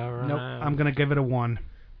IMDb. Whatever. Nope, I'm gonna give it a 1.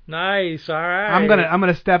 Nice, all right. I'm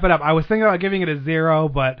gonna step it up. I was thinking about giving it a 0,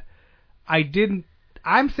 but I didn't.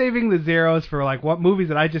 I'm saving the zeros for like what movies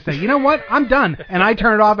that I just say, you know what, I'm done, and I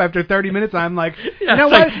turn it off after 30 minutes. And I'm like, you know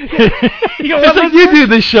what? You do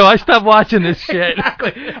this show. I stopped watching this shit.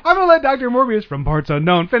 Exactly. I'm gonna let Dr. Morbius from Parts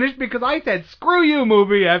Unknown finish because I said screw you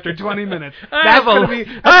movie after 20 minutes. I have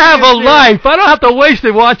a life. I don't have to waste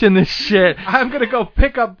it watching this shit. I'm gonna go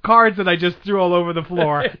pick up cards that I just threw all over the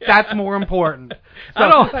floor. That's more important. So,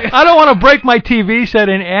 I don't want to break my TV set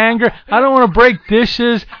in anger. I don't want to break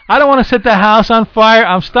dishes. I don't want to set the house on fire.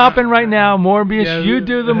 I'm stopping right now, Morbius. You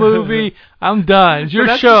do the movie. I'm done. It's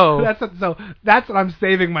your show. That's what I'm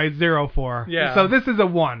saving my 0 for. Yeah. So this is a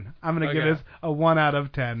 1. I'm going to give this a 1 out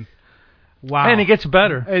of 10. Wow. And it gets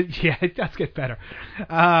better. It does get better.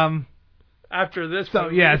 After this. So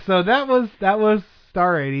movie. So that was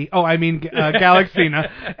Star 80. Oh, I mean Galaxina.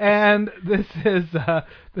 And this is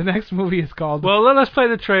the next movie is called. Well, let's play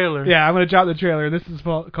the trailer. Yeah, I'm going to drop the trailer. This is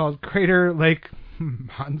called Crater Lake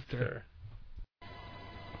Monster.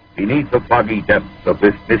 Beneath the foggy depths of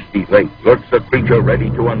this misty lake lurks a creature ready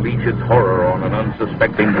to unleash its horror on an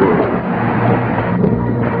unsuspecting world.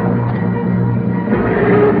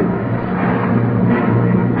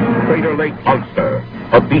 Crater Lake Monster,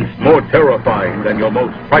 a beast more terrifying than your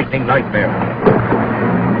most frightening nightmare.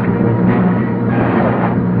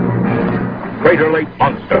 Crater Lake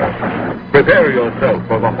Monster. Prepare yourself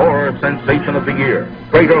for the horror sensation of the year.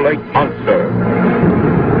 Crater Lake Monster.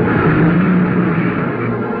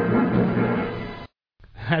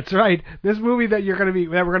 That's right. This movie that we're going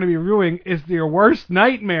to be reviewing is your worst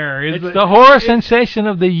nightmare. It's the horror sensation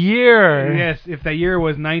of the year. Yes, if the year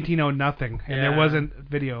was 1900 and there wasn't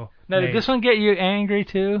video. Now, did this one get you angry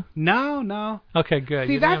too? No. Okay, good.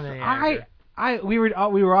 See, that's we were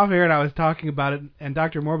off air and I was talking about it, and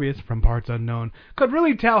Dr. Morbius from Parts Unknown could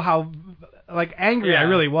really tell how like angry I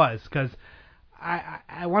really was, because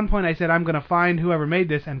at one point I said I'm going to find whoever made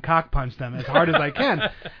this and cock punch them as hard as I can.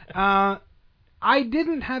 I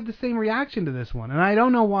didn't have the same reaction to this one, and I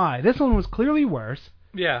don't know why. This one was clearly worse.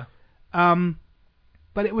 Yeah.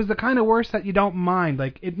 But it was the kind of worse that you don't mind.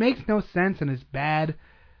 Like, it makes no sense and is bad,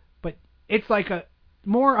 but it's like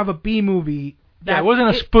more of a B movie. It wasn't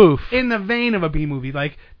a spoof. In the vein of a B movie.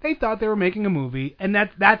 Like, they thought they were making a movie, and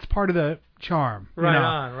that's part of the charm. Right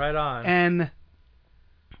on.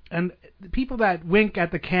 And the people that wink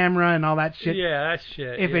at the camera and all that shit. Yeah, that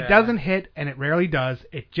shit. If it doesn't hit, and it rarely does,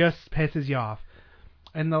 it just pisses you off.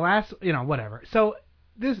 And the last, whatever. So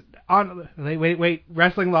this wait,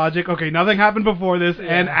 wrestling logic. Okay, nothing happened before this,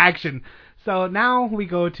 and action. So now we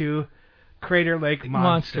go to Crater Lake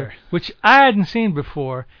Monster, which I hadn't seen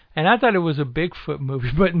before, and I thought it was a Bigfoot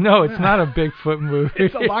movie, but no, it's not a Bigfoot movie.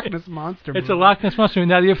 It's a Loch Ness Monster movie. It's a Loch Ness Monster movie.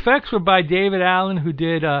 Now the effects were by David Allen, who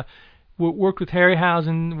did worked with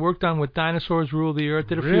Harryhausen, worked on With Dinosaurs Rule the Earth,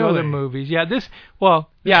 did a few other movies. Yeah,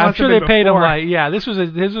 I'm sure they paid him this was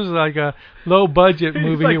like a low budget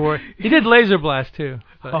movie. He did Laser Blast too.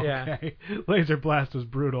 But, okay, Laser Blast was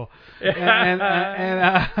brutal. And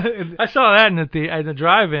I saw that in the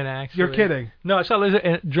drive-in actually. You're kidding? No, I saw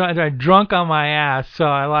Laser drunk on my ass, so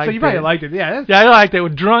I liked it. So you probably liked it, yeah. Yeah, I liked it.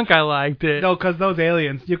 With drunk, I liked it. No, because those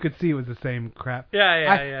aliens, you could see it was the same crap.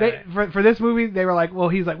 Yeah. For this movie, they were like, well,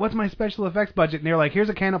 he's like, what's my special effects budget? And they were like, here's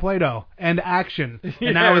a can of Play-Doh and action,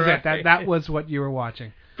 and that was it. That was what you were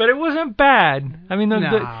watching. But it wasn't bad. I mean,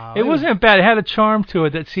 it wasn't bad. It had a charm to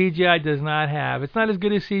it that CGI does not have. It's not as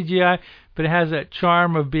good as CGI, but it has that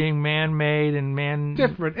charm of being man-made and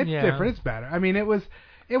different. It's different. It's better. I mean, it was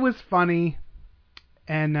funny,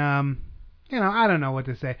 and I don't know what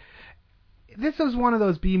to say. This was one of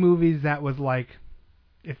those B movies that was like,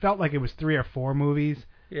 it felt like it was 3 or 4 movies.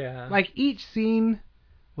 Yeah. Like each scene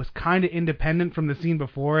was kind of independent from the scene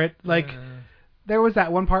before it. Like. There was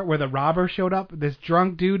that one part where the robber showed up, this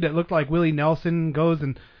drunk dude that looked like Willie Nelson goes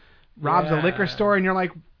and robs a liquor store, and you're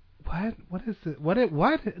like, what is it?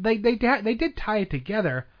 What? They did tie it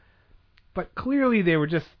together, but clearly they were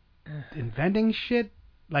just inventing shit.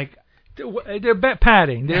 Like they're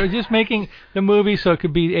padding. They were just making the movie so it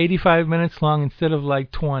could be 85 minutes long instead of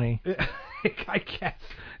like 20. I guess.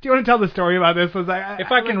 Do you want to tell the story about this?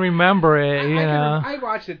 If I can remember it, you know. I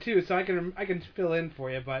watched it too, so I can fill in for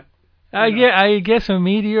you, but. I guess a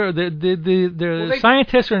meteor. The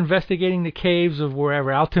scientists are investigating the caves of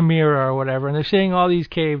wherever, Altamira or whatever, and they're seeing all these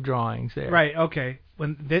cave drawings there. Right. Okay.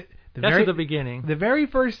 That's at the beginning. The very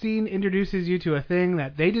first scene introduces you to a thing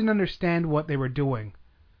that they didn't understand what they were doing,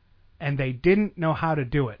 and they didn't know how to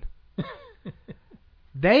do it.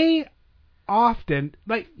 They often,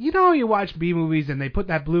 like, you know, you watch B movies and they put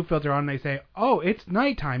that blue filter on and they say, "Oh, it's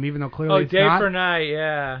nighttime," even though clearly it's not. Day for night,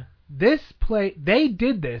 yeah. They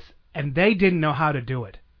did this. And they didn't know how to do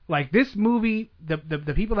it. Like, this movie, the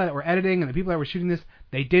people that were editing and the people that were shooting this,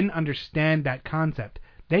 they didn't understand that concept.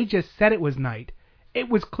 They just said it was night. It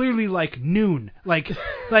was clearly like noon. Like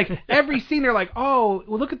every scene they're like, oh,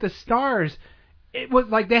 well, look at the stars. It was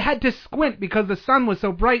like they had to squint because the sun was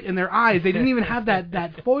so bright in their eyes. They didn't even have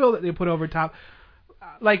that foil that they put over top.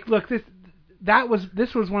 Like, look,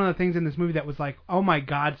 this was one of the things in this movie that was like, oh my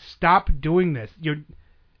God, stop doing this.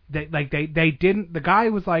 They didn't. The guy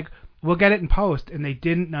was like, "We'll get it in post," and they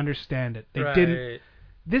didn't understand it. They didn't.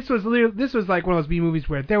 This was like one of those B movies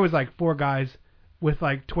where there was like 4 guys with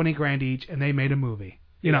like $20,000 each, and they made a movie.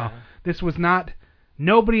 You know, this was not.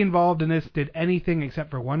 Nobody involved in this did anything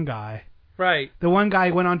except for one guy. Right. The one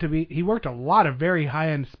guy went on to be. He worked a lot of very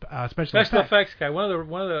high-end special effects guy. One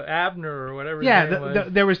of the Abner or whatever. Yeah.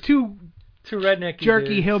 There was two rednecky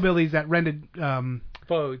jerky dudes. hillbillies that rented.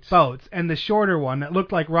 Boats, and the shorter one that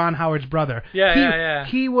looked like Ron Howard's brother. Yeah.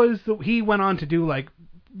 He went on to do like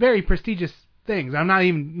very prestigious things. I'm not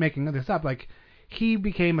even making this up. Like, he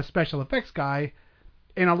became a special effects guy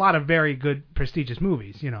in a lot of very good prestigious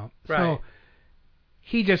movies. You know. Right. So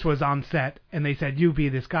he just was on set, and they said, "You be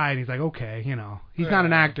this guy," and he's like, "Okay." You know, he's not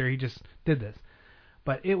an actor. He just did this.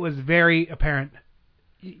 But it was very apparent.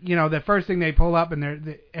 You know, the first thing they pull up,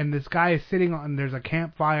 and this guy is sitting on. There's a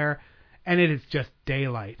campfire. And it is just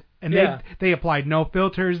daylight. And they applied no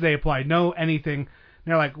filters. They applied no anything. And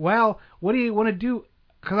they're like, well, what do you want to do?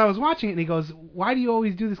 Because I was watching it, and he goes, why do you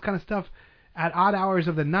always do this kind of stuff at odd hours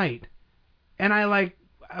of the night? And I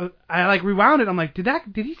rewound it. I'm like, did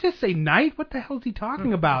he just say night? What the hell is he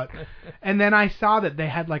talking about? And then I saw that they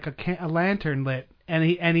had like a lantern lit,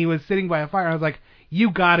 and he was sitting by a fire. I was like,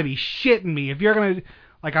 you got to be shitting me. If you're going to...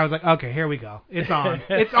 Like, I was like, okay, here we go. It's on.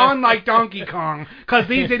 It's on like Donkey Kong. Because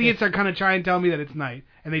these idiots are going to try and tell me that it's night.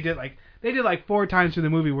 And they did like 4 times through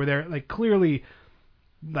the movie where they're like clearly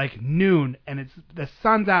like noon and it's the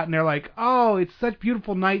sun's out and they're like, oh, it's such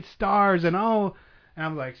beautiful night stars and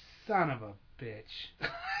I'm like, son of a bitch.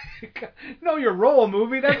 Know your role,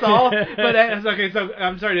 movie, that's all. But that's okay, so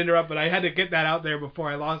I'm sorry to interrupt, but I had to get that out there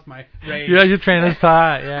before I lost my rage. Yeah, your train of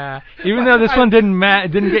thought, yeah. Even though this one didn't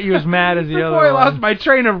get you as mad as the other one. Before I lost my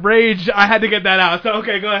train of rage, I had to get that out. So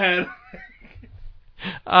okay, go ahead.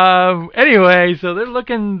 Anyway, so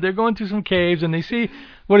they're going through some caves and they see,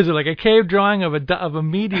 what is it, like a cave drawing of a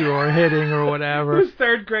meteor hitting or whatever. This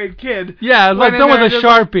 3rd grade kid. Yeah, like done with a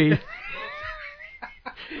Sharpie.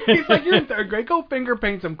 He's like, you're in 3rd grade. Go finger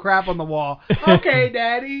paint some crap on the wall. Okay,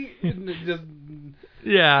 Daddy. Just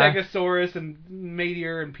Stegosaurus and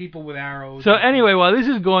meteor and people with arrows. So anyway, while this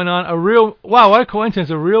is going on, what a coincidence!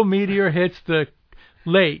 A real meteor hits the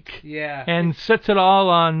lake. Yeah. And sets it all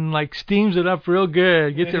on, like, steams it up real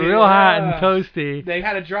good. Gets it real hot and toasty. They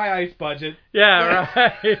had a dry ice budget. Yeah,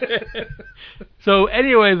 right. So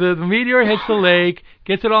anyway, the meteor hits the lake,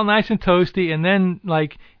 gets it all nice and toasty, and then,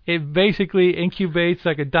 like, it basically incubates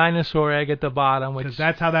like a dinosaur egg at the bottom. Because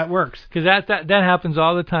that's how that works. Because that happens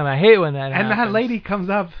all the time. I hate when that happens. And that lady comes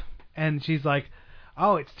up, and she's like,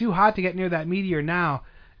 oh, it's too hot to get near that meteor now.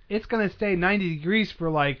 It's going to stay 90 degrees for,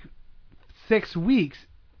 like, 6 weeks.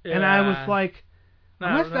 Yeah. And I was like,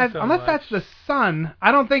 unless that's the sun,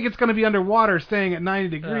 I don't think it's going to be underwater staying at 90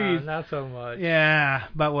 degrees. Not so much. Yeah,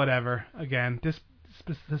 but whatever. Again,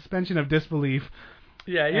 suspension of disbelief.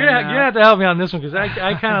 Yeah, you're going to have to help me on this one because I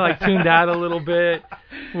kind of like tuned out a little bit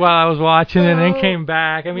while I was watching and then came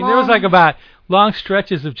back. I mean, there was like about long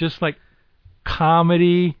stretches of just like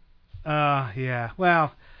comedy. Yeah.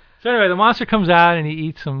 Well. So anyway, the monster comes out and he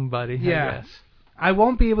eats somebody. Yeah. I guess. I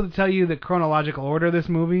won't be able to tell you the chronological order of this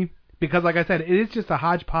movie because, like I said, it is just a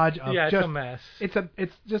hodgepodge of it's a mess. It's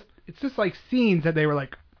just like scenes that they were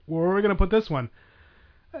like, where are we gonna put this one?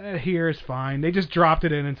 Here's fine. They just dropped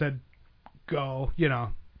it in and said, go. You know.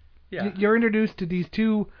 Yeah. You're introduced to these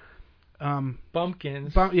two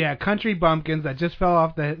bumpkins. Country bumpkins that just fell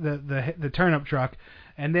off the turnip truck,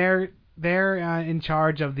 and they're in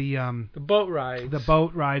charge of the boat rides. The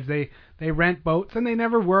boat rides. They rent boats and they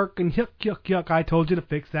never work. And yuck. I told you to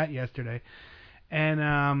fix that yesterday.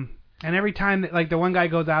 And every time that, like, the one guy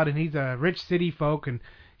goes out and he's a rich city folk and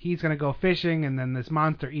he's gonna go fishing, and then this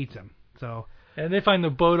monster eats him. So. And they find the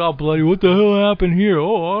boat all bloody. What the hell happened here?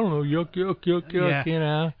 Oh, I don't know. Yuck, yeah. You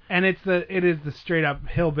know. And it is the straight up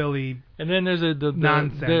hillbilly. And then there's the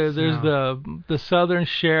nonsense. There's the southern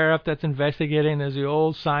sheriff that's investigating. There's the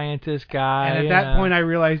old scientist guy. And at that point, I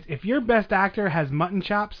realized if your best actor has mutton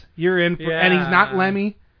chops, you're in for, and he's not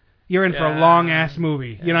Lemmy, you're in for a long ass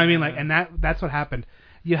movie. You know what I mean? Like, and that's what happened.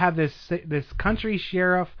 You have this country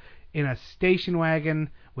sheriff in a station wagon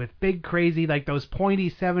with big crazy, like those pointy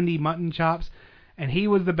 70 mutton chops, and he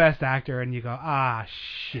was the best actor, and you go,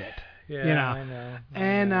 shit. Yeah, you know. I know.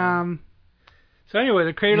 And so anyway,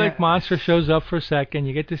 the Crater Lake monster shows up for a second.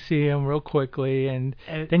 You get to see him real quickly, and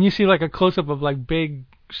then you see like a close up of like big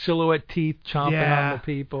silhouette teeth chomping on the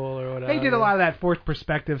people or whatever. They did a lot of that forced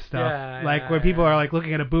perspective stuff, where people are like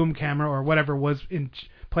looking at a boom camera or whatever was in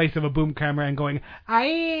place of a boom camera and going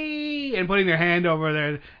aye and putting their hand over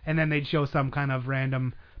there, and then they'd show some kind of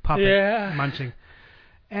random puppet munching.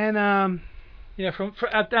 And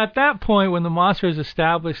at that point, when the monster is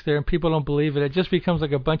established there and people don't believe it, it just becomes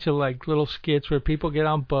like a bunch of like little skits where people get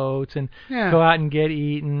on boats and go out and get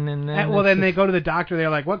eaten, and then they go to the doctor. They're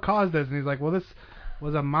like, "What caused this?" And he's like, "Well, this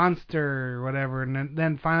was a monster or whatever." And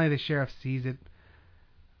then finally the sheriff sees it.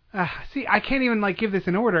 See, I can't even like give this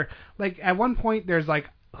in order. Like at one point, there's like,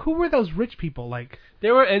 who were those rich people? Like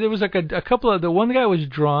there was like a couple of, the one guy was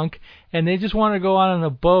drunk and they just wanted to go out on a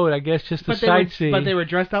boat, I guess, just to sightsee. But they were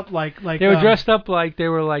dressed up like they were dressed up like they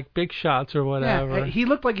were like big shots or whatever. Yeah, he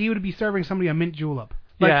looked like he would be serving somebody a mint julep.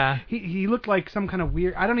 Like, he looked like some kind of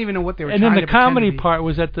weird. I don't even know what they were. And then the comedy part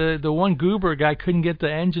was that the one goober guy couldn't get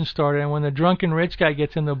the engine started, and when the drunken rich guy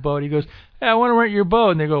gets in the boat, he goes, "Hey, I want to rent your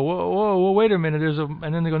boat." And they go, "Whoa, wait a minute."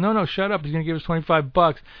 And then they go, "No, shut up. He's gonna give us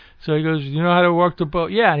 $25." So he goes, "You know how to work the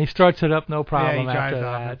boat?" Yeah, and he starts it up, no problem after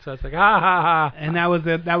that. So it's like, ha ha ha. And that was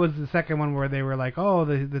the second one where they were like, "Oh,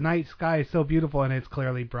 the night sky is so beautiful, and it's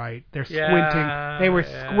clearly bright." They're squinting. They were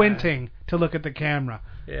squinting to look at the camera.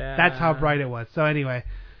 Yeah. That's how bright it was. So anyway,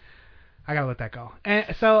 I gotta let that go.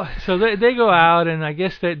 And so they go out, and I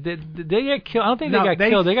guess they get killed. I don't think they got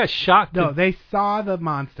killed. They got shocked. No, they saw the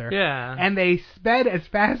monster. Yeah. And they sped as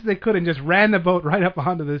fast as they could and just ran the boat right up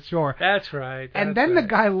onto the shore. That's right. And then the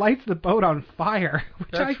guy lights the boat on fire.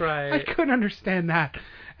 Which I couldn't understand that.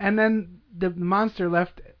 And then the monster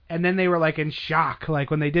left, and then they were like in shock.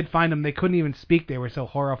 Like when they did find him, they couldn't even speak. They were so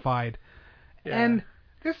horrified. Yeah. And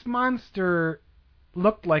this monster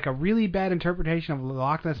looked like a really bad interpretation of the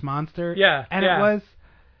Loch Ness Monster. Yeah. And it was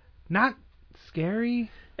not scary.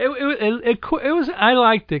 It was. I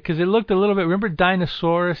liked it because it looked a little bit. Remember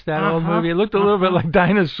Dinosaurus, that old movie? It looked a little bit like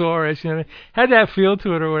Dinosaurus. You know, had that feel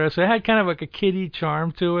to it or whatever. So it had kind of like a kiddie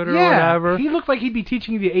charm to it or whatever. He looked like he'd be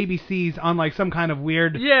teaching you the ABCs on like some kind of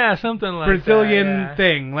weird something like Brazilian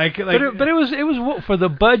thing. Like but it was for the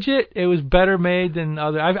budget. It was better made than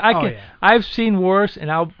other. I've seen worse,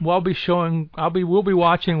 and we'll be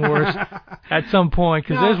watching worse at some point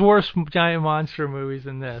because there's worse giant monster movies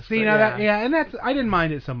than this. See, and that's, I didn't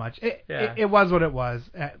mind it so much. It was what it was.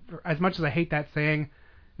 As much as I hate that saying,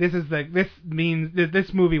 this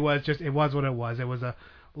movie was just, it was what it was. It was a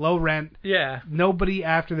low rent. Yeah. Nobody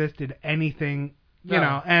after this did anything, you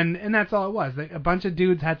know, and that's all it was. A bunch of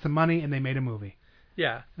dudes had some money and they made a movie.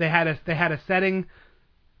 Yeah. They had a setting.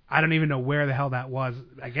 I don't even know where the hell that was.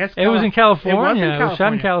 I guess it was in California. It was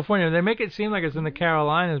shot in California. They make it seem like it's in the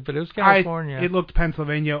Carolinas, but it was California. It looked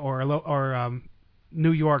Pennsylvania or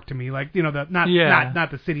New York to me, like, you know,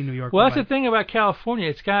 not the city New York. Well, that's the thing about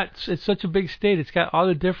California. It's such a big state. It's got all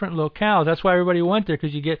the different locales. That's why everybody went there,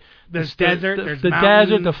 because you get there's desert, there's the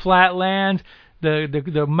desert, the flatlands,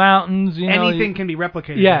 the mountains. You know, anything can be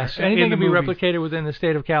replicated. Yes, anything can be replicated within the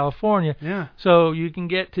state of California. Yeah. So you can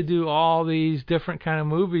get to do all these different kind of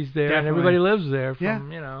movies there, Definitely. and everybody lives there.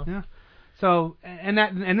 From, you know. Yeah. So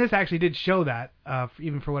and this actually did show that,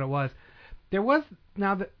 even for what it was. There was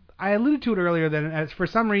I alluded to it earlier that as for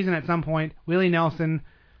some reason at some point Willie Nelson,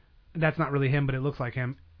 that's not really him but it looks like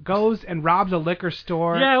him, goes and robs a liquor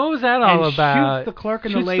store. Yeah, what was that all about? Shoots the clerk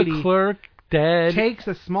and the lady. The clerk dead. Takes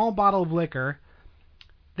a small bottle of liquor.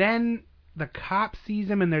 Then the cop sees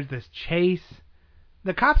him and there's this chase.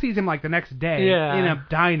 The cop sees him like the next day in a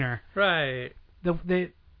diner. Right.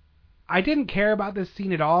 I didn't care about this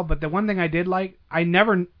scene at all, but the one thing I did like, I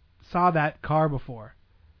never saw that car before.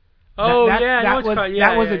 Oh, that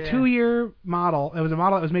was a 2-year model. It was a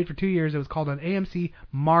model that was made for 2 years. It was called an AMC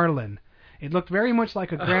Marlin. It looked very much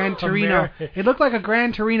like a Gran Torino. It looked like a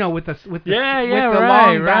Gran Torino with the long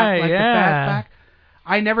back, like the fast back.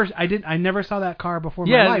 I never saw that car before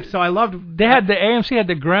in my life, so I loved. They had the AMC had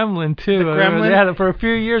the Gremlin too. The Gremlin. They had it for a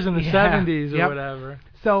few years in the 70s or whatever.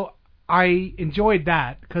 So I enjoyed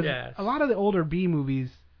that because a lot of the older B movies,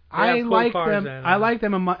 I like them. I like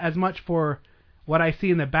them as much for what I see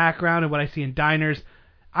in the background and what I see in diners.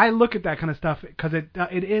 I look at that kind of stuff because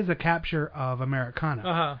it is a capture of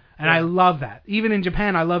Americana, and I love that. Even in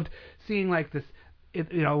Japan, I loved seeing like this,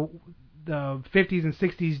 the 50s and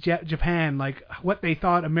 60s Japan, like what they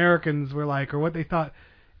thought Americans were like, or what they thought.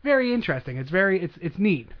 Very interesting. It's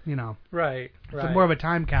neat, Right. It's more of a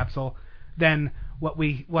time capsule than what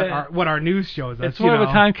our news shows us. It's more of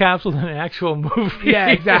a time capsule than an actual movie. Yeah,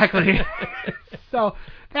 exactly. So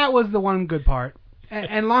that was the one good part.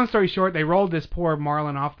 And long story short, they rolled this poor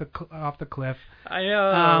Marlin off the cliff. I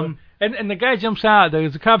know. And the guy jumps out.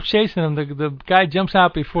 There's a cop chasing him. The guy jumps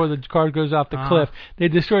out before the car goes off the cliff. They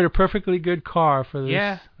destroyed a perfectly good car for this.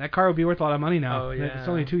 Yeah, that car would be worth a lot of money now. Oh, yeah. It's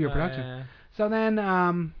only a 2-year production. Yeah. So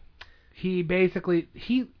then he basically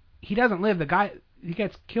he doesn't live. The guy, he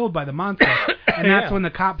gets killed by the monster, and that's when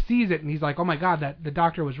the cop sees it, and he's like, "Oh my God, that the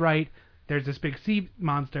doctor was right. There's this big sea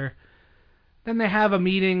monster." Then they have a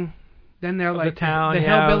meeting. Then they're like, the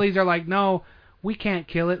hillbillies are like, "No, we can't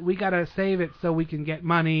kill it. We gotta save it so we can get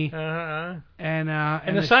money." And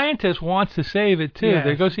the scientist wants to save it too. Yes.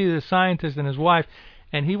 They go see the scientist and his wife,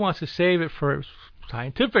 and he wants to save it for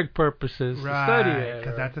scientific purposes, to study it,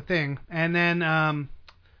 because that's a thing. And then,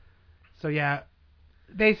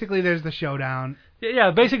 basically there's the showdown.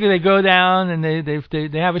 Yeah, basically they go down and they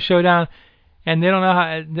have a showdown. And they don't know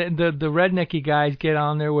how the rednecky guys get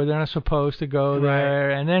on there where they're not supposed to go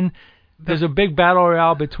there, and then there's a big battle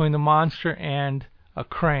royale between the monster and a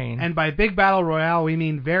crane. And by big battle royale, we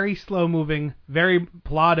mean very slow-moving, very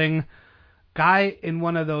plodding guy in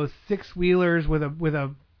one of those 6-wheelers with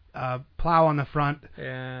a plow on the front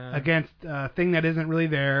against a thing that isn't really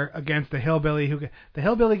there, against the hillbilly. The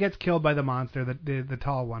hillbilly gets killed by the monster, the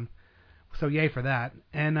tall one. So yay for that.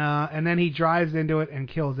 And then he drives into it and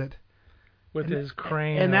kills it with his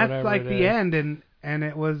crane. And that's like the end. And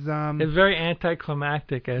it was it's very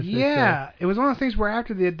anticlimactic, as they say. It was one of those things where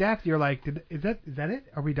after the death you're like, is that it?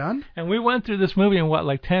 Are we done? And we went through this movie in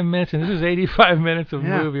 10 minutes, and this is 85 minutes of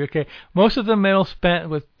movie. Okay, most of the middle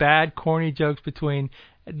spent with bad, corny jokes between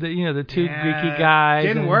the two Greeky guys. It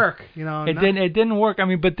didn't work. It didn't work. I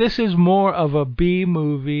mean, but this is more of a B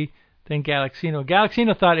movie than Galaxino.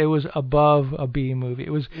 Galaxino thought it was above a B movie.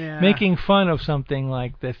 It was making fun of something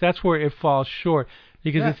like this. That's where it falls short.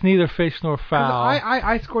 Because it's neither fish nor fowl.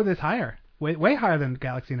 I score this higher, way higher than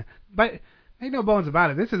Galaxina. But make no bones about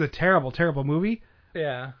it, this is a terrible, terrible movie.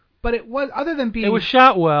 Yeah. But it was, other than being... It was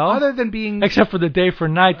shot well. Other than being... Except for the day for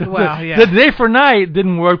night. The day for night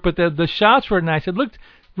didn't work, but the shots were nice. It looked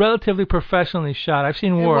relatively professionally shot. I've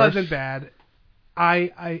seen worse. It wasn't bad.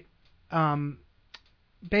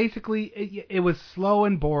 Basically, it was slow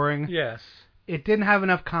and boring. Yes. It didn't have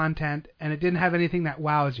enough content, and it didn't have anything that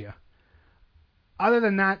wows you. Other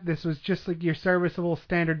than that, this was just like your serviceable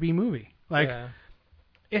standard B movie.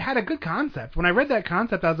 It had a good concept. When I read that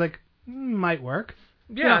concept, I was like, might work.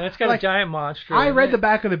 Yeah, it's got a giant monster. I read the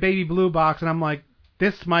back of the Baby Blue box, and I'm like,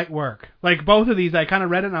 this might work. Like, both of these, I kind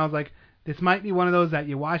of read it, and I was like, this might be one of those that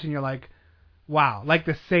you watch, and you're like, wow, like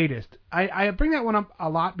The Sadist. I bring that one up a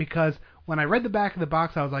lot because when I read the back of the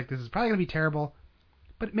box, I was like, this is probably going to be terrible,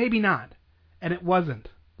 but maybe not. And it wasn't.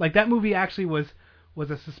 Like, that movie actually was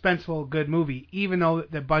a suspenseful, good movie, even though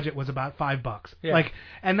the budget was about $5. Yeah.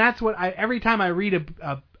 And that's what every time I read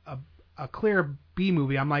a clear B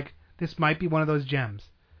movie, I'm like, this might be one of those gems.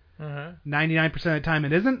 99% of the time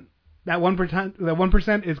it isn't. That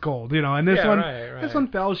 1% is gold, and this one, this one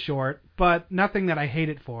fell short, but nothing that I hate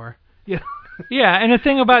it for. Yeah, and the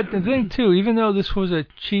thing too, even though this was a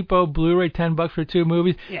cheapo Blu-ray, $10 for 2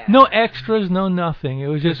 movies, no extras, no nothing. It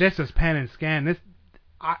was just this was pan and scan.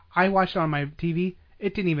 I watched it on my TV.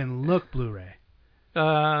 It didn't even look Blu-ray.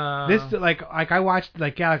 This I watched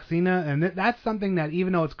Galaxina, and that's something that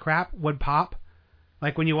even though it's crap would pop.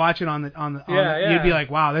 Like when you watch it on you'd be like,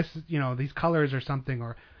 wow, this is, these colors or something,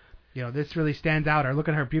 or this really stands out, or look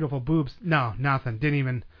at her beautiful boobs. No, nothing. Didn't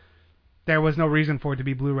even. There was no reason for it to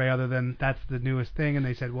be Blu-ray other than that's the newest thing, and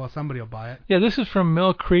they said, well, somebody will buy it. Yeah, this is from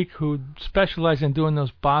Mill Creek, who specialize in doing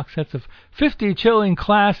those box sets of 50 chilling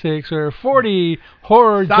classics, or 40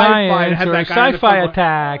 horror giants, or Sci-Fi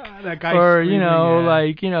Attack, or,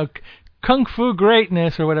 Kung Fu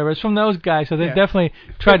Greatness or whatever. It's from those guys, so they Yeah. definitely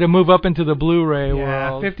tried to move up into the Blu-ray Yeah,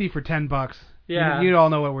 world. 50 for $10. Yeah. You all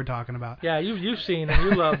know what we're talking about. Yeah, you've seen them,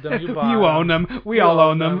 you loved them, you bought You own them. We all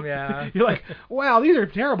own them. Yeah. You're like, wow, these are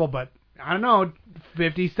terrible, but I don't know.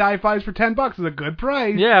 50 sci-fis for $10 is a good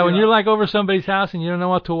price. Yeah, when you're like over somebody's house and you don't know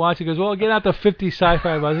what to watch, he goes, well, get out the 50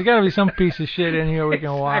 sci-fi bucks. There's got to be some piece of shit in here we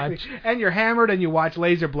can watch. And you're hammered and you watch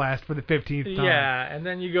Laser Blast for the 15th time. Yeah, and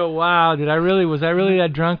then you go, wow, was I really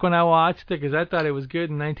that drunk when I watched it? Because I thought it was good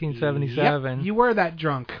in 1977. Yep, you were that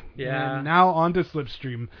drunk. Yeah. And now on to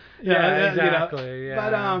Slipstream. Yeah, exactly.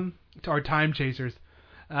 Yeah. But, or Time Chasers.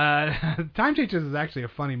 Time Chasers is actually a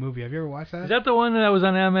funny movie. Have you ever watched that? Is that the one that was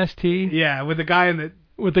on MST? Yeah, with the guy in the...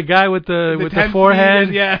 With the guy with the tent forehead?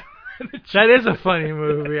 scene, yeah. That is a funny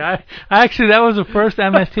movie. I actually, that was the first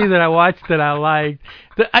MST that I watched that I liked.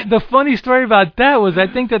 The funny story about that was I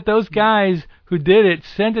think that those guys who did it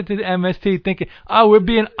sent it to the MST thinking, oh, it would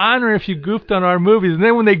be an honor if you goofed on our movies. And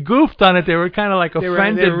then when they goofed on it, they were kind of like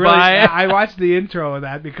offended by it. I watched the intro of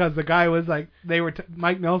that because the guy was like,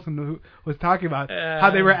 Mike Nelson who was talking about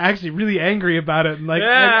how they were actually really angry about it. And like,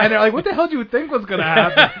 and they're like, what the hell do you think was going to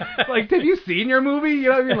happen? Like, have you seen your movie? You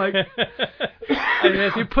know what I mean? Like, and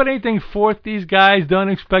if you put anything forth, these guys don't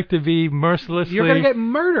expect to be mercilessly. You're going to get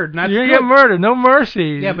murdered. You're going to get murdered. No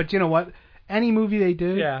mercy. Yeah, but you know what? Any movie they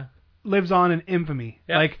do lives on in infamy.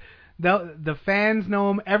 Yep. Like, the fans know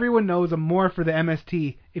them. Everyone knows them more for the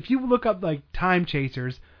MST. If you look up, like, Time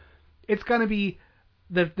Chasers, it's going to be...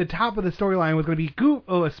 The top of the storyline was going to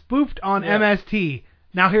be spoofed on MST.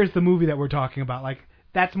 Now here's the movie that we're talking about. Like,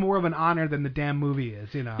 that's more of an honor than the damn movie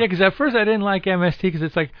is, you know? Yeah, because at first I didn't like MST because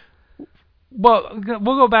it's like... Well,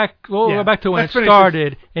 we'll go back to when it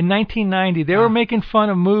started. In 1990, they were making fun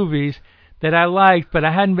of movies that I liked, but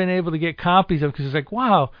I hadn't been able to get copies of because it's like,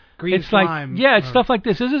 wow, Green Slime. It's stuff like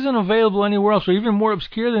this. This isn't available anywhere else, or even more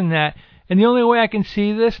obscure than that. And the only way I can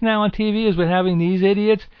see this now on TV is with having these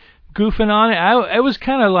idiots goofing on it. It was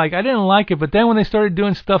kind of like, I didn't like it, but then when they started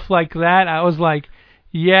doing stuff like that, I was like,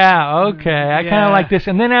 yeah, okay, I kind of like this.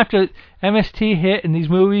 And then after MST hit and these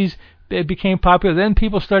movies it became popular, then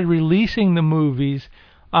people started releasing the movies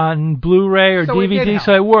on Blu-ray or DVD,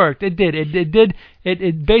 so it worked. It did.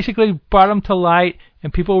 It basically brought them to light,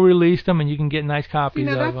 and people released them, and you can get nice copies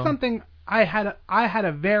of them. That's something I had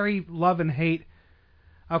a very love and hate.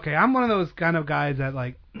 Okay, I'm one of those kind of guys that,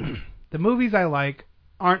 like, the movies I like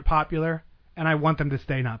aren't popular, and I want them to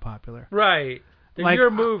stay not popular. Right. They're like,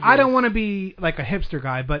 your movies. I don't want to be, like, a hipster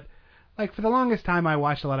guy, but, like, for the longest time I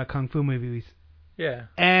watched a lot of Kung Fu movies. Yeah.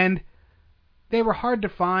 And they were hard to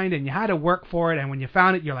find, and you had to work for it, and when you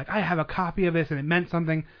found it, you're like, I have a copy of this, and it meant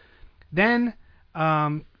something. Then,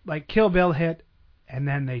 like, Kill Bill hit, and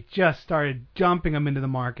then they just started jumping them into the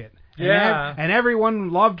market. And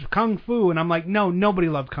everyone loved Kung Fu, and I'm like, no, nobody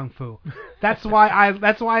loved Kung Fu. That's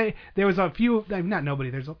why there was a few, not nobody,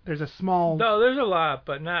 there's a small... No, there's a lot,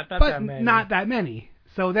 but not that many. Not that many.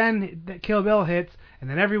 So then the Kill Bill hits, and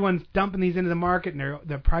then everyone's dumping these into the market, and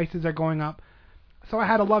their prices are going up. So I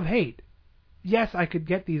had a love-hate. Yes, I could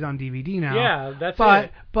get these on DVD now. Yeah, that's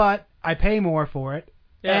it. But I pay more for it,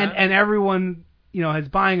 and everyone, is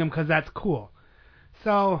buying them because that's cool.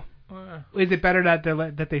 So, is it better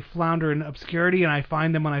that they flounder in obscurity and I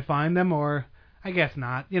find them when I find them, or I guess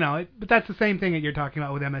not. But that's the same thing that you're talking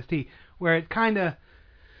about with MST, where it kind of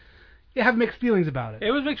you have mixed feelings about it.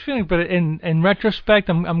 It was mixed feelings, but in retrospect,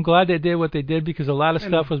 I'm glad they did what they did because a lot of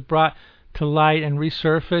stuff was brought to light and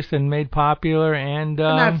resurfaced and made popular, and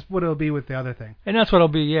that's what it'll be with the other thing. And that's what it'll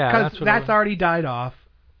be, because that's already died off.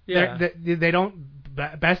 Yeah, they don't.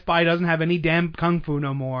 Best Buy doesn't have any damn Kung Fu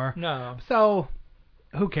no more. No. So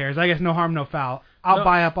who cares? I guess no harm, no foul. I'll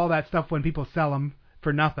buy up all that stuff when people sell them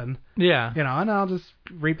for nothing. Yeah. And I'll just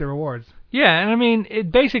reap the rewards. Yeah, and I mean, it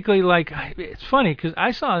basically, like, it's funny because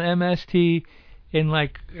I saw an MST in,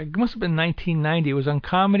 like, it must have been 1990. It was on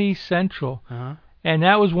Comedy Central. Uh-huh. And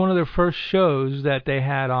that was one of their first shows that they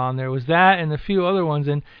had on. There was that and a few other ones.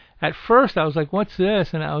 And at first I was like, what's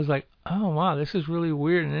this? And I was like, oh, wow, this is really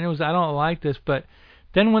weird. And then I don't like this. But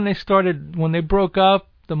then when they broke up,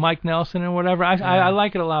 the Mike Nelson and whatever, I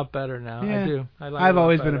like it a lot better now. Yeah. I do. I've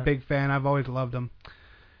always been a big fan. I've always loved them.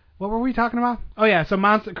 What were we talking about? Oh, yeah, so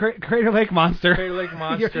Crater Lake Monster. Crater Lake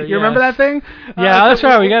Monster, You remember that thing? Yeah, that's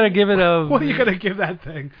right. We got to give it a... What are you going to give that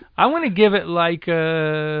thing? I want to give it like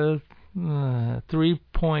a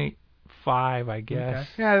 3.5, I guess. Okay.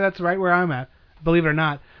 Yeah, that's right where I'm at, believe it or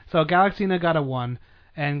not. So Galaxina got a 1,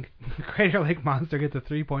 and Crater Lake Monster gets a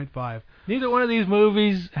 3.5. Neither one of these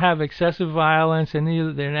movies have excessive violence, and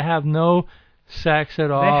they have no sex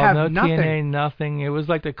at all. They have no nothing. TNA, nothing. It was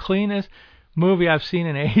like the cleanest. movie I've seen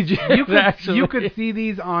in ages. You could see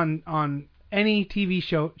these on any TV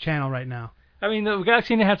show channel right now. I mean, the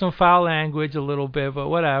Galaxina had some foul language a little bit, but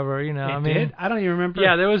whatever, you know. It did? I don't even remember.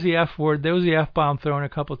 Yeah, there was the F word. There was the F-bomb thrown a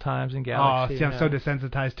couple times in Galaxy. Oh, see, I'm so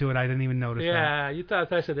desensitized to it, I didn't even notice that. Yeah, you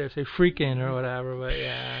thought I said they'd say freaking or whatever, but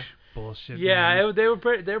yeah. Bullshit. Yeah, they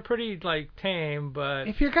were pretty like tame, but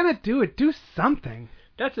if you're gonna do it, do something.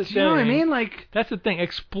 That's the thing. You know what I mean? Like, that's the thing.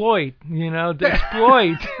 Exploit. You know,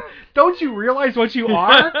 exploit. Don't you realize what you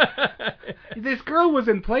are? This girl was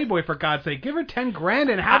in Playboy, for God's sake. Give her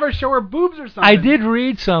 $10,000 and have her show her boobs or something. I did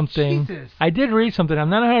read something. Jesus. I did read something.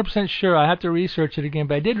 I'm not 100% sure. I have to research it again,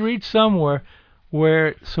 but I did read somewhere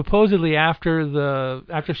where supposedly after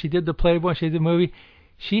she did the Playboy, she did the movie,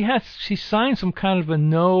 she signed some kind of a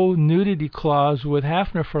no nudity clause with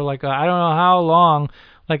Hefner for like I don't know how long.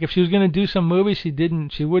 Like if she was going to do some movie, she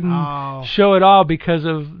wouldn't show it all because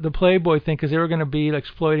of the Playboy thing, because they were going to be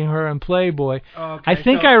exploiting her in Playboy. Okay, I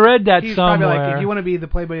think I read that he's somewhere. Probably like, if you want to be the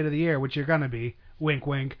Playboy of the year, which you're going to be, wink,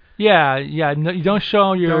 wink. Yeah. No, you don't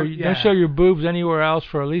show your boobs anywhere else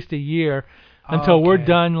for at least a year until we're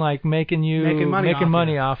done like making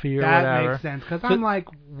money off of you or whatever. That makes sense, because I'm like,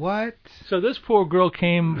 what? So this poor girl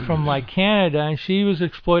came from like Canada, and she was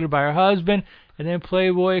exploited by her husband. And then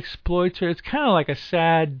Playboy exploits her. It's kind of like a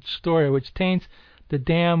sad story, which taints the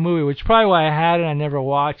damn movie, which is probably why I had it. I never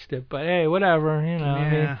watched it, but hey, whatever, you know. Yeah. I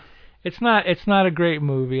mean, it's not a great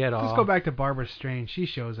movie at all. Just go back to Barbara Strange. She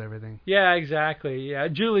shows everything. Yeah, exactly. Yeah,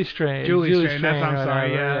 Julie Strange. Julie Strange. I'm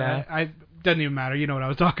sorry. Yeah. I doesn't even matter. You know what I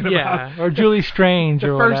was talking about. Yeah, or Julie Strange. The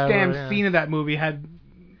or first whatever, damn scene of that movie had.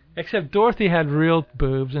 Except Dorothy had real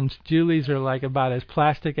boobs, and Julie's are like about as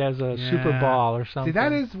plastic as a Super Ball or something. See,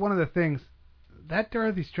 that is one of the things. That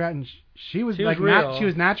Dorothy Stratton, she was like real. she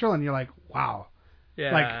was natural, and you're like, wow.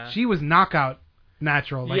 Yeah. Like she was knockout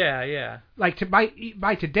natural. Like, yeah. Like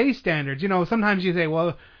by today's standards, you know, sometimes you say,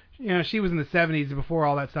 well, you know, she was in the 70s before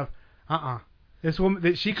all that stuff. This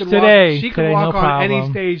woman, she could walk on any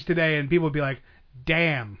stage today, and people would be like,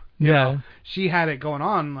 damn. You know, she had it going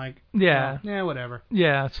on, like, whatever.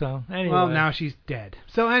 Yeah, so, anyway. Well, now she's dead.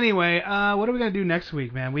 So, anyway, what are we going to do next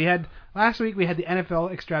week, man? Last week we had the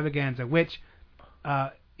NFL extravaganza, which,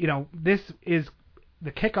 you know, this is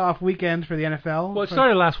the kickoff weekend for the NFL. Well, it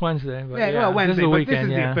started last Wednesday. But well, Wednesday, this is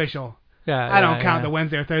the official. Yeah, I don't count the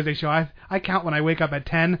Wednesday or Thursday show. I count when I wake up at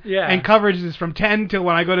 10. Yeah. And coverage is from 10 till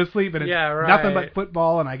when I go to sleep, and it's nothing but right.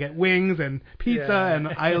 football, and I get wings and pizza, and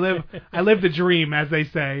I live the dream, as they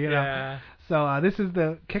say. You know? Yeah. So this is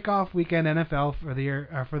the kickoff weekend NFL for the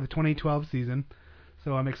year for the 2012 season.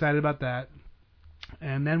 So I'm excited about that.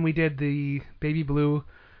 And then we did the Baby Blue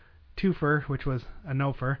twofer, which was a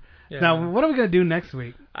no-fer. Yeah. Now, what are we going to do next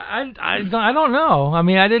week? I don't know. I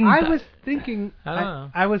mean, I didn't... I was thinking... I don't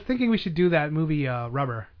know. I was thinking we should do that movie,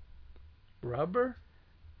 Rubber. Rubber?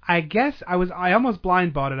 I guess I almost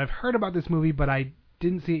blind bought it. I've heard about this movie, but I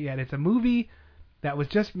didn't see it yet. It's a movie that was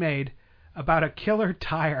just made about a killer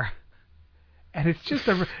tire. And it's just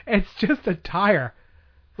a tire.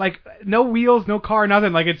 Like, no wheels, no car,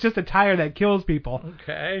 nothing. Like, it's just a tire that kills people.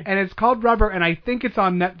 Okay. And it's called Rubber, and I think it's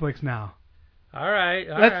on Netflix now. All right.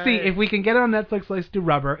 Let's see. If we can get it on Netflix, let's do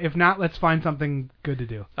Rubber. If not, let's find something good to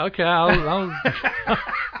do. Okay, I'll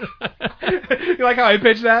You like how I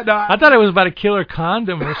pitched that? No, I thought it was about a killer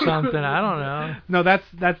condom or something. I don't know. No,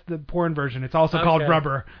 that's the porn version. It's also called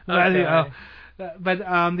Rubber. Okay.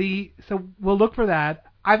 So we'll look for that.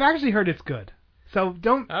 I've actually heard it's good. So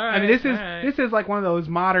don't. Right, I mean, this is like one of those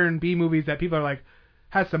modern B movies that people are like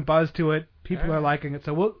has some buzz to it. People are liking it.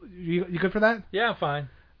 So you good for that? Yeah, fine.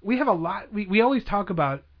 We have a lot. We always talk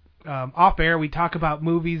about off air. We talk about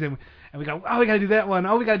movies and we go, oh, we got to do that one.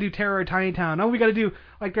 Oh, we got to do Terror of Tiny Town. Oh, we got to do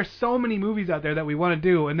like there's so many movies out there that we want to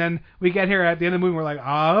do, and then we get here at the end of the movie, we're like, oh,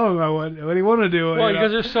 I don't know what do you want to do? Well,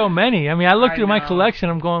 because there's so many. I mean, I looked through my collection.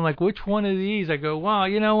 I'm going like, which one of these? I go, wow,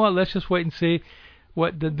 you know what? Let's just wait and see.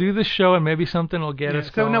 Do the show and maybe something will get us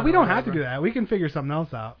going. So no, we don't have to do that. We can figure something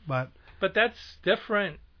else out. But that's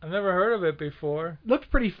different. I've never heard of it before. Looks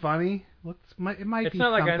pretty funny. It might it's be. It's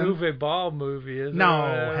not like something. an Uwe Ball movie, is it?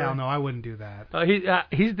 No, hell no, I wouldn't do that.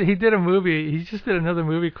 He did a movie. He just did another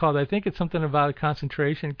movie called, I think it's something about a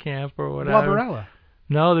concentration camp or whatever. Blubberella.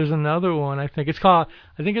 No, there's another one. I think it's called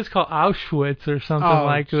Auschwitz or something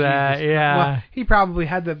like that. Jesus. Yeah. Well, he probably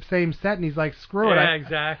had the same set, and he's like, screw it. Yeah,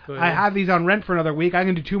 exactly. I have these on rent for another week. I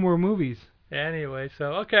can do 2 more movies. Anyway, so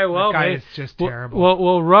okay, well, that guy is just terrible.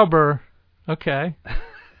 Well, Rubber. Okay.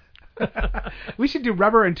 We should do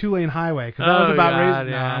Rubber and 2-Lane Highway because that was about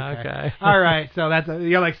raising. Yeah, okay. All right, so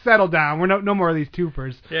you're like settle down. We're no more of these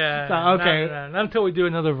twofers. Yeah. So, okay. Not until we do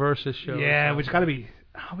another Versus show. Yeah, which got to be.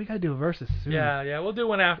 we gotta do a versus soon. Yeah, we'll do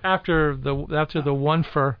one after the one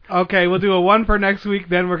for. Okay, we'll do a one for next week.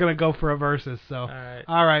 Then we're gonna go for a versus. So,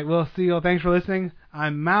 all right, we'll see you. Thanks for listening.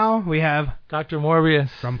 I'm Mao. We have Dr. Morbius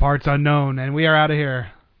from Parts Unknown, and we are out of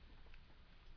here.